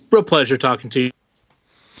a real pleasure talking to you.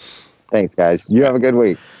 Thanks, guys. You have a good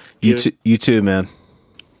week. You too, man.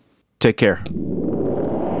 Take care.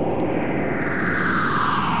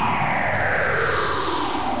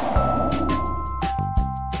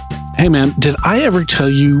 Hey man, did I ever tell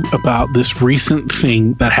you about this recent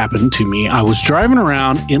thing that happened to me? I was driving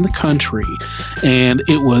around in the country and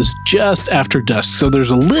it was just after dusk. So there's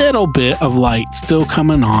a little bit of light still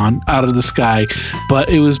coming on out of the sky, but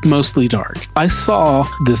it was mostly dark. I saw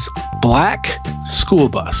this black school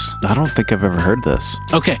bus. I don't think I've ever heard this.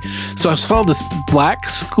 Okay, so I saw this black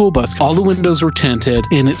school bus. All the windows were tinted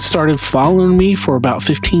and it started following me for about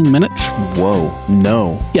 15 minutes. Whoa,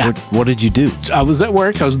 no. Yeah. What did you do? I was at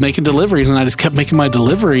work. I was making deliveries and I just kept making my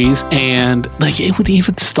deliveries and like it would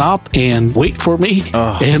even stop and wait for me.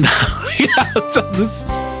 And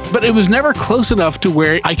but it was never close enough to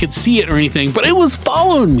where I could see it or anything, but it was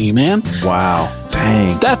following me, man. Wow.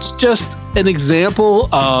 Dang. That's just an example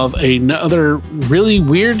of another really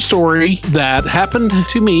weird story that happened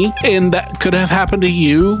to me and that could have happened to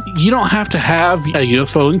you. You don't have to have a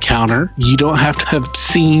UFO encounter. You don't have to have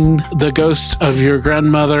seen the ghost of your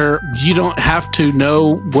grandmother. You don't have to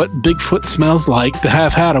know what Bigfoot smells like to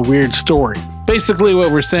have had a weird story. Basically,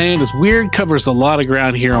 what we're saying is weird covers a lot of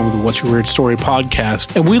ground here on the What's Your Weird Story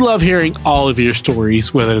podcast. And we love hearing all of your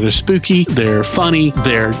stories, whether they're spooky, they're funny,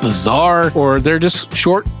 they're bizarre, or they're just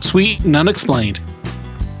short, sweet, and unexplained.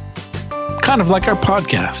 Kind of like our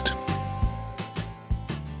podcast.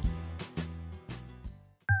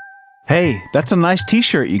 Hey, that's a nice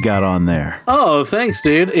t-shirt you got on there. Oh, thanks,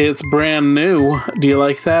 dude. It's brand new. Do you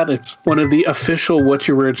like that? It's one of the official What's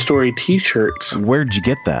Your Weird Story t-shirts. Where'd you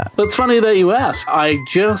get that? It's funny that you ask. I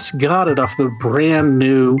just got it off the brand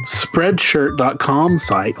new Spreadshirt.com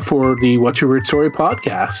site for the What's Your Weird Story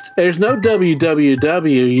podcast. There's no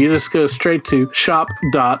www. You just go straight to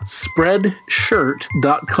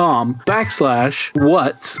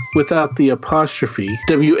shop.spreadshirt.com/what's without the apostrophe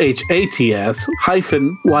WHATS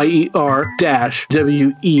hyphen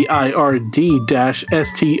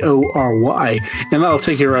YER-WEIRD-STORY, and that'll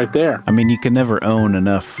take you right there. I mean, you can never own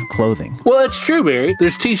enough clothing. Well, it's true, Barry.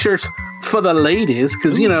 There's t-shirts for the ladies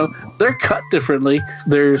because, you know, they're cut differently.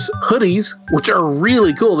 There's hoodies, which are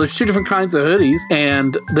really cool. There's two different kinds of hoodies,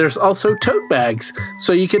 and there's also tote bags,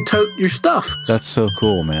 so you can tote your stuff. That's so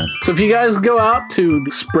cool, man. So if you guys go out to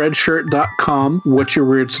spreadshirt.com, What's Your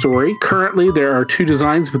Weird Story, currently there are 2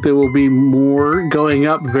 designs, but there will be more going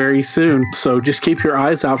up very soon. So just keep your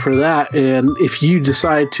eyes out for that. And if you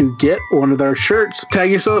decide to get one of our shirts,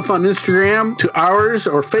 tag yourself on Instagram to ours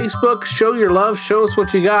or Facebook. Show your love. Show us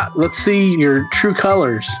what you got. Let's see your true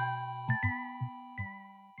colors.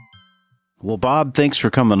 Well, Bob, thanks for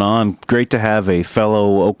coming on. Great to have a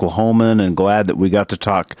fellow Oklahoman, and glad that we got to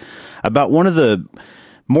talk about one of the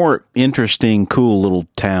more interesting, cool little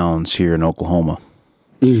towns here in Oklahoma.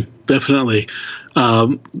 Definitely.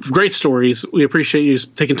 Great stories. We appreciate you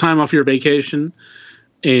taking time off your vacation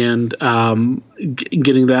and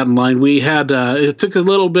getting that in line. We had it took a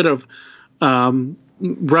little bit of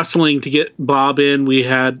wrestling to get Bob in. We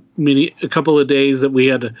had a couple of days that we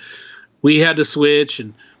had to switch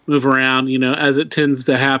and move around, you know, as it tends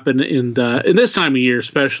to happen in this time of year,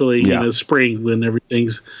 especially you know, spring, when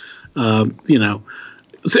everything's you know,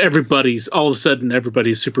 so everybody's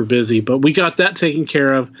super busy. But we got that taken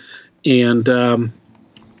care of, and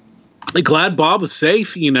glad Bob was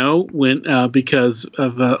safe, when because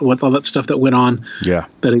of what all that stuff that went on. Yeah,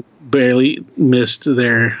 that he barely missed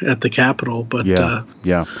there at the Capitol. But yeah.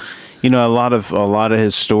 A lot of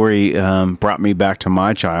his story brought me back to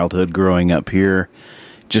my childhood growing up here.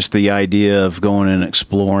 Just the idea of going and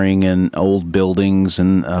exploring in old buildings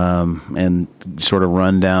and sort of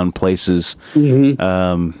rundown places.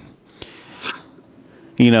 Mm-hmm.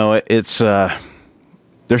 It's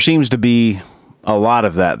there seems to be a lot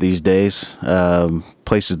of that these days.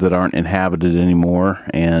 Places that aren't inhabited anymore,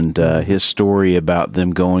 and his story about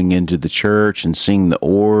them going into the church and seeing the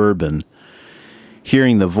orb and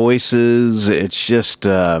hearing the voices. It's just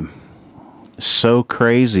so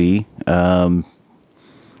crazy.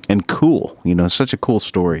 And cool, such a cool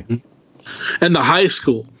story. And the high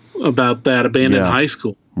school, about that abandoned high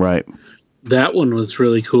school. Right. That one was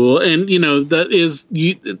really cool. And, that is,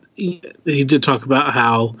 he did talk about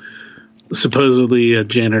how supposedly a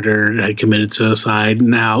janitor had committed suicide.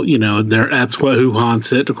 Now, that's who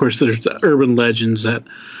haunts it. Of course, there's the urban legends that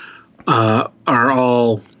are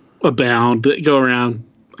all abound that go around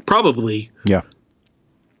probably. Yeah.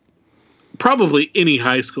 Probably any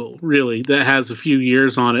high school, really, that has a few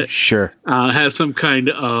years on it. Sure. Has some kind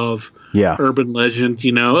of urban legend,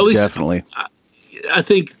 at least. Definitely. I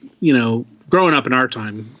think, growing up in our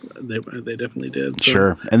time, they definitely did. So.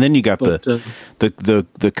 Sure. And then you got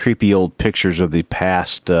the creepy old pictures of the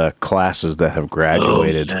past classes that have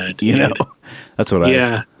graduated. Oh, yeah, That's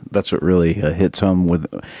what that's what really hits home with.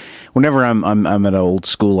 Whenever I'm at an old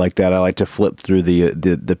school like that, I like to flip through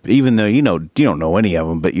the even though you don't know any of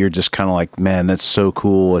them, but you're just kind of like, man, that's so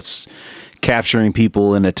cool. It's capturing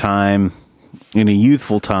people in a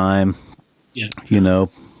youthful time,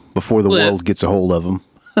 before the world gets a hold of them.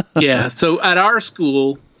 Yeah. So at our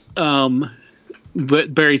school,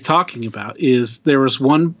 what Barry talking about is there was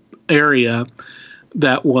one area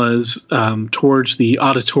that was towards the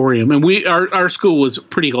auditorium, and our school was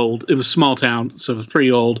pretty old. It was a small town, so it was pretty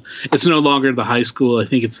old. It's no longer the high school. I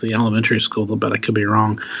think it's the elementary school, but I could be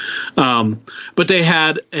wrong. But they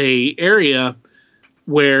had a area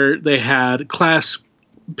where they had class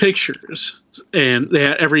pictures, and they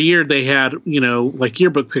had, every year they had like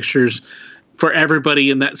yearbook pictures for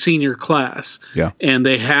everybody in that senior class. Yeah, and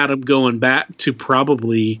they had them going back to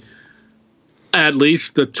probably at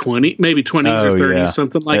least the 20, maybe 20s or 30s,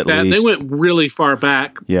 something like that. Least. They went really far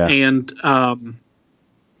back. Yeah. And,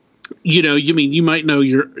 you might know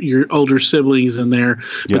your older siblings in there,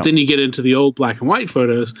 but then you get into the old black and white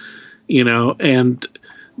photos, and,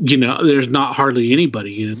 there's not hardly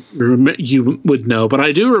anybody you would know. But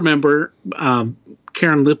I do remember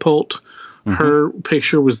Karen Lippolt. Mm-hmm. Her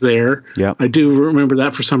picture was there. Yeah, I do remember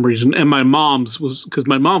that for some reason. And my mom's was because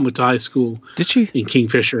my mom went to high school. Did she? In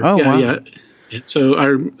Kingfisher. Oh, wow. Yeah. And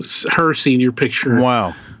so her senior picture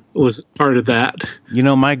was part of that.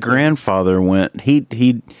 My grandfather went,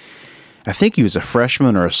 I think he was a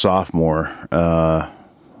freshman or a sophomore.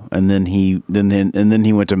 And then he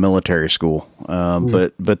went to military school.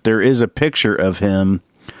 But there is a picture of him.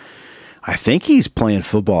 I think he's playing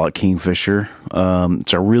football at Kingfisher.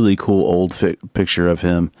 It's a really cool old picture of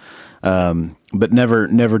him. But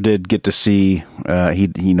never did get to see,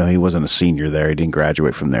 he wasn't a senior there. He didn't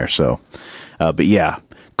graduate from there. So, but yeah,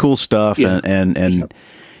 cool stuff. Yeah.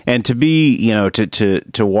 And to be,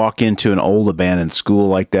 to walk into an old abandoned school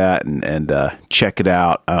like that and check it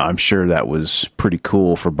out, I'm sure that was pretty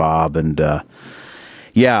cool for Bob. And,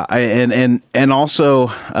 and also,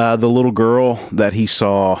 the little girl that he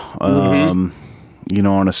saw, on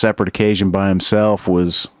a separate occasion by himself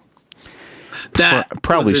was, that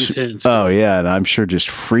probably was intense. Oh yeah, and I'm sure just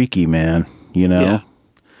freaky, man. Yeah.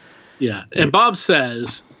 And Bob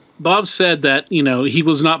said that he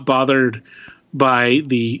was not bothered by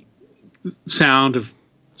the sound of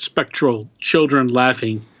spectral children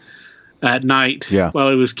laughing at night while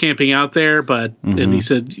he was camping out there. But and he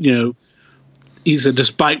said,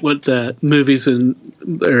 despite what the movies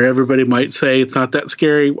or everybody might say, it's not that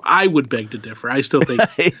scary. I would beg to differ. I still think.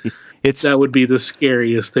 That would be the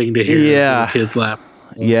scariest thing to hear. Yeah, kids laugh.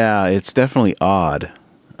 So. Yeah, it's definitely odd.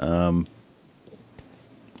 I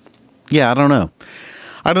don't know.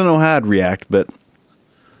 I don't know how I'd react, but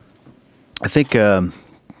I think I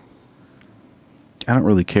don't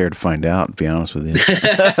really care to find out. To be honest with you.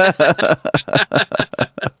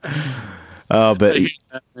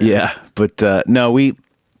 No, we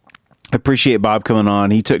appreciate Bob coming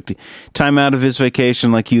on. He took time out of his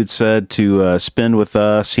vacation, like you had said, to spend with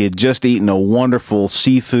us. He had just eaten a wonderful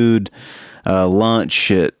seafood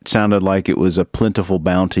lunch. It sounded like it was a plentiful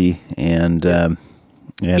bounty, and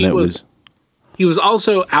it was. He was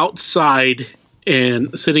also outside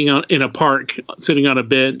and sitting in a park, sitting on a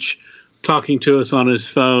bench, talking to us on his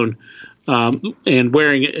phone, and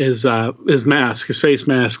wearing his mask, his face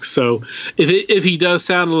mask. So if he does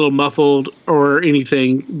sound a little muffled or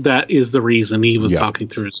anything, that is the reason he was talking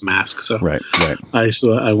through his mask. So right. I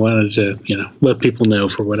wanted to let people know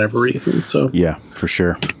for whatever reason. So yeah, for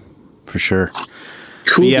sure.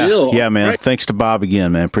 Cool deal. Yeah, man. Right. Thanks to Bob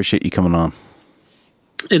again, man. Appreciate you coming on.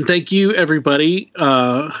 And thank you, everybody,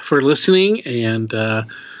 for listening. And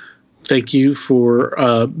thank you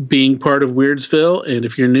for being part of Weirdsville. And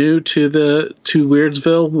if you're new to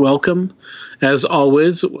Weirdsville, welcome. As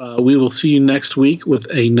always, we will see you next week with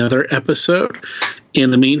another episode. In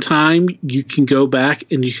the meantime, you can go back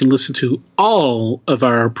and you can listen to all of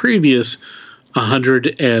our previous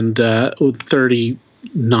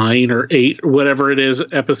 139 or 8 or whatever it is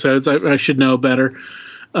episodes. I should know better.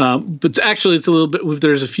 But actually, it's a little bit.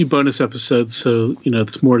 There's a few bonus episodes, so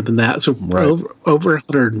it's more than that. So over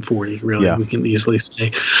 140, really, we can easily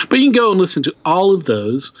say. But you can go and listen to all of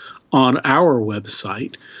those on our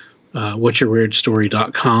website,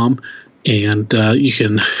 what'syourweirdstory.com, and you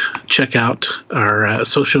can check out our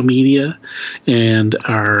social media and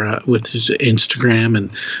our with Instagram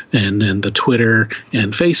and the Twitter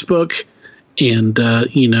and Facebook. And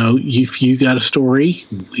if you got a story,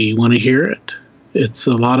 we want to hear it. It's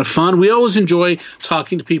a lot of fun. We always enjoy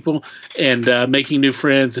talking to people and making new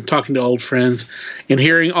friends and talking to old friends and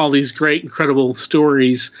hearing all these great, incredible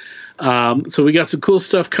stories. So we got some cool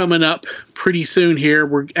stuff coming up pretty soon here.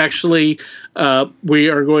 We're actually we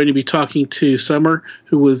are going to be talking to Summer,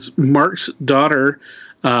 who was Mark's daughter,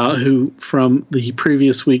 who from the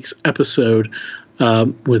previous week's episode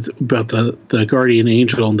about the guardian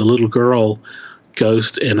angel and the little girl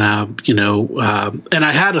ghost, and and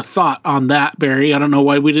I had a thought on that, Barry. I don't know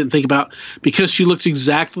why we didn't think about, because she looked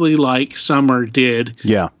exactly like Summer did.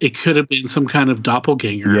 Yeah, it could have been some kind of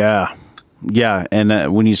doppelganger. Yeah.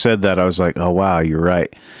 And when you said that, I was like, oh wow, you're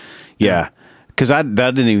right. Yeah, because I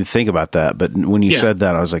didn't even think about that, but when you said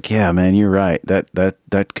that, I was like, yeah, man, you're right.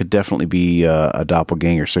 That could definitely be a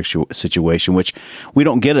doppelganger situation, which we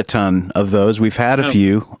don't get a ton of those. We've had a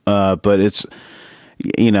few, but it's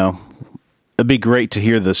it'd be great to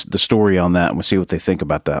hear the story on that, and we'll see what they think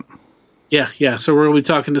about that. Yeah. So we'll be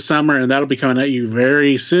talking to Summer, and that'll be coming at you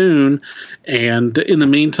very soon. And in the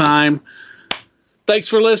meantime, thanks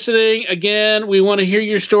for listening. Again, we want to hear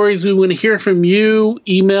your stories. We want to hear from you.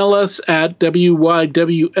 Email us at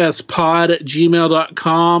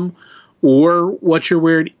wywspod@gmail.com or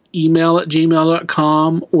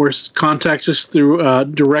what'syourweirdemail@gmail.com, or contact us through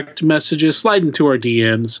direct messages. Slide into our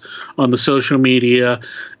DMs on the social media,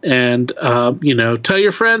 and tell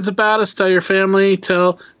your friends about us, tell your family,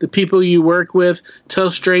 tell the people you work with,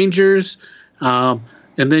 tell strangers, and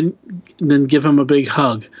then give them a big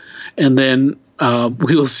hug. And then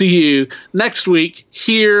we will see you next week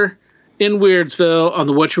here in Weirdsville on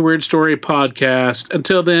the What's Your Weird Story podcast.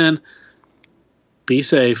 Until then, be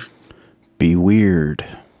safe. Be weird.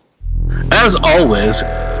 As always,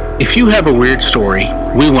 if you have a weird story,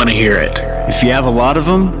 we want to hear it. If you have a lot of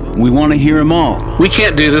them, we want to hear them all. We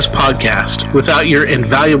can't do this podcast without your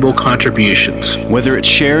invaluable contributions. Whether it's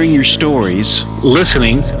sharing your stories,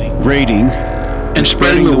 listening, rating, and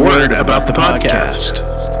spreading the word about the podcast.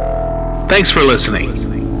 Thanks for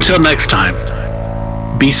listening. Till next time,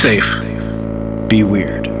 be safe. Be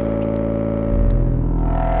weird.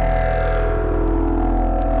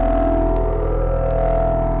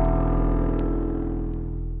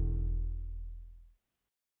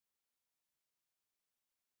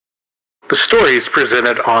 The stories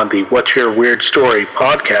presented on the What's Your Weird Story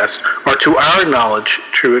podcast are, to our knowledge,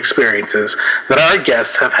 true experiences that our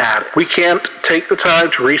guests have had. We can't take the time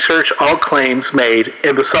to research all claims made,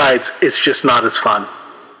 and besides, it's just not as fun.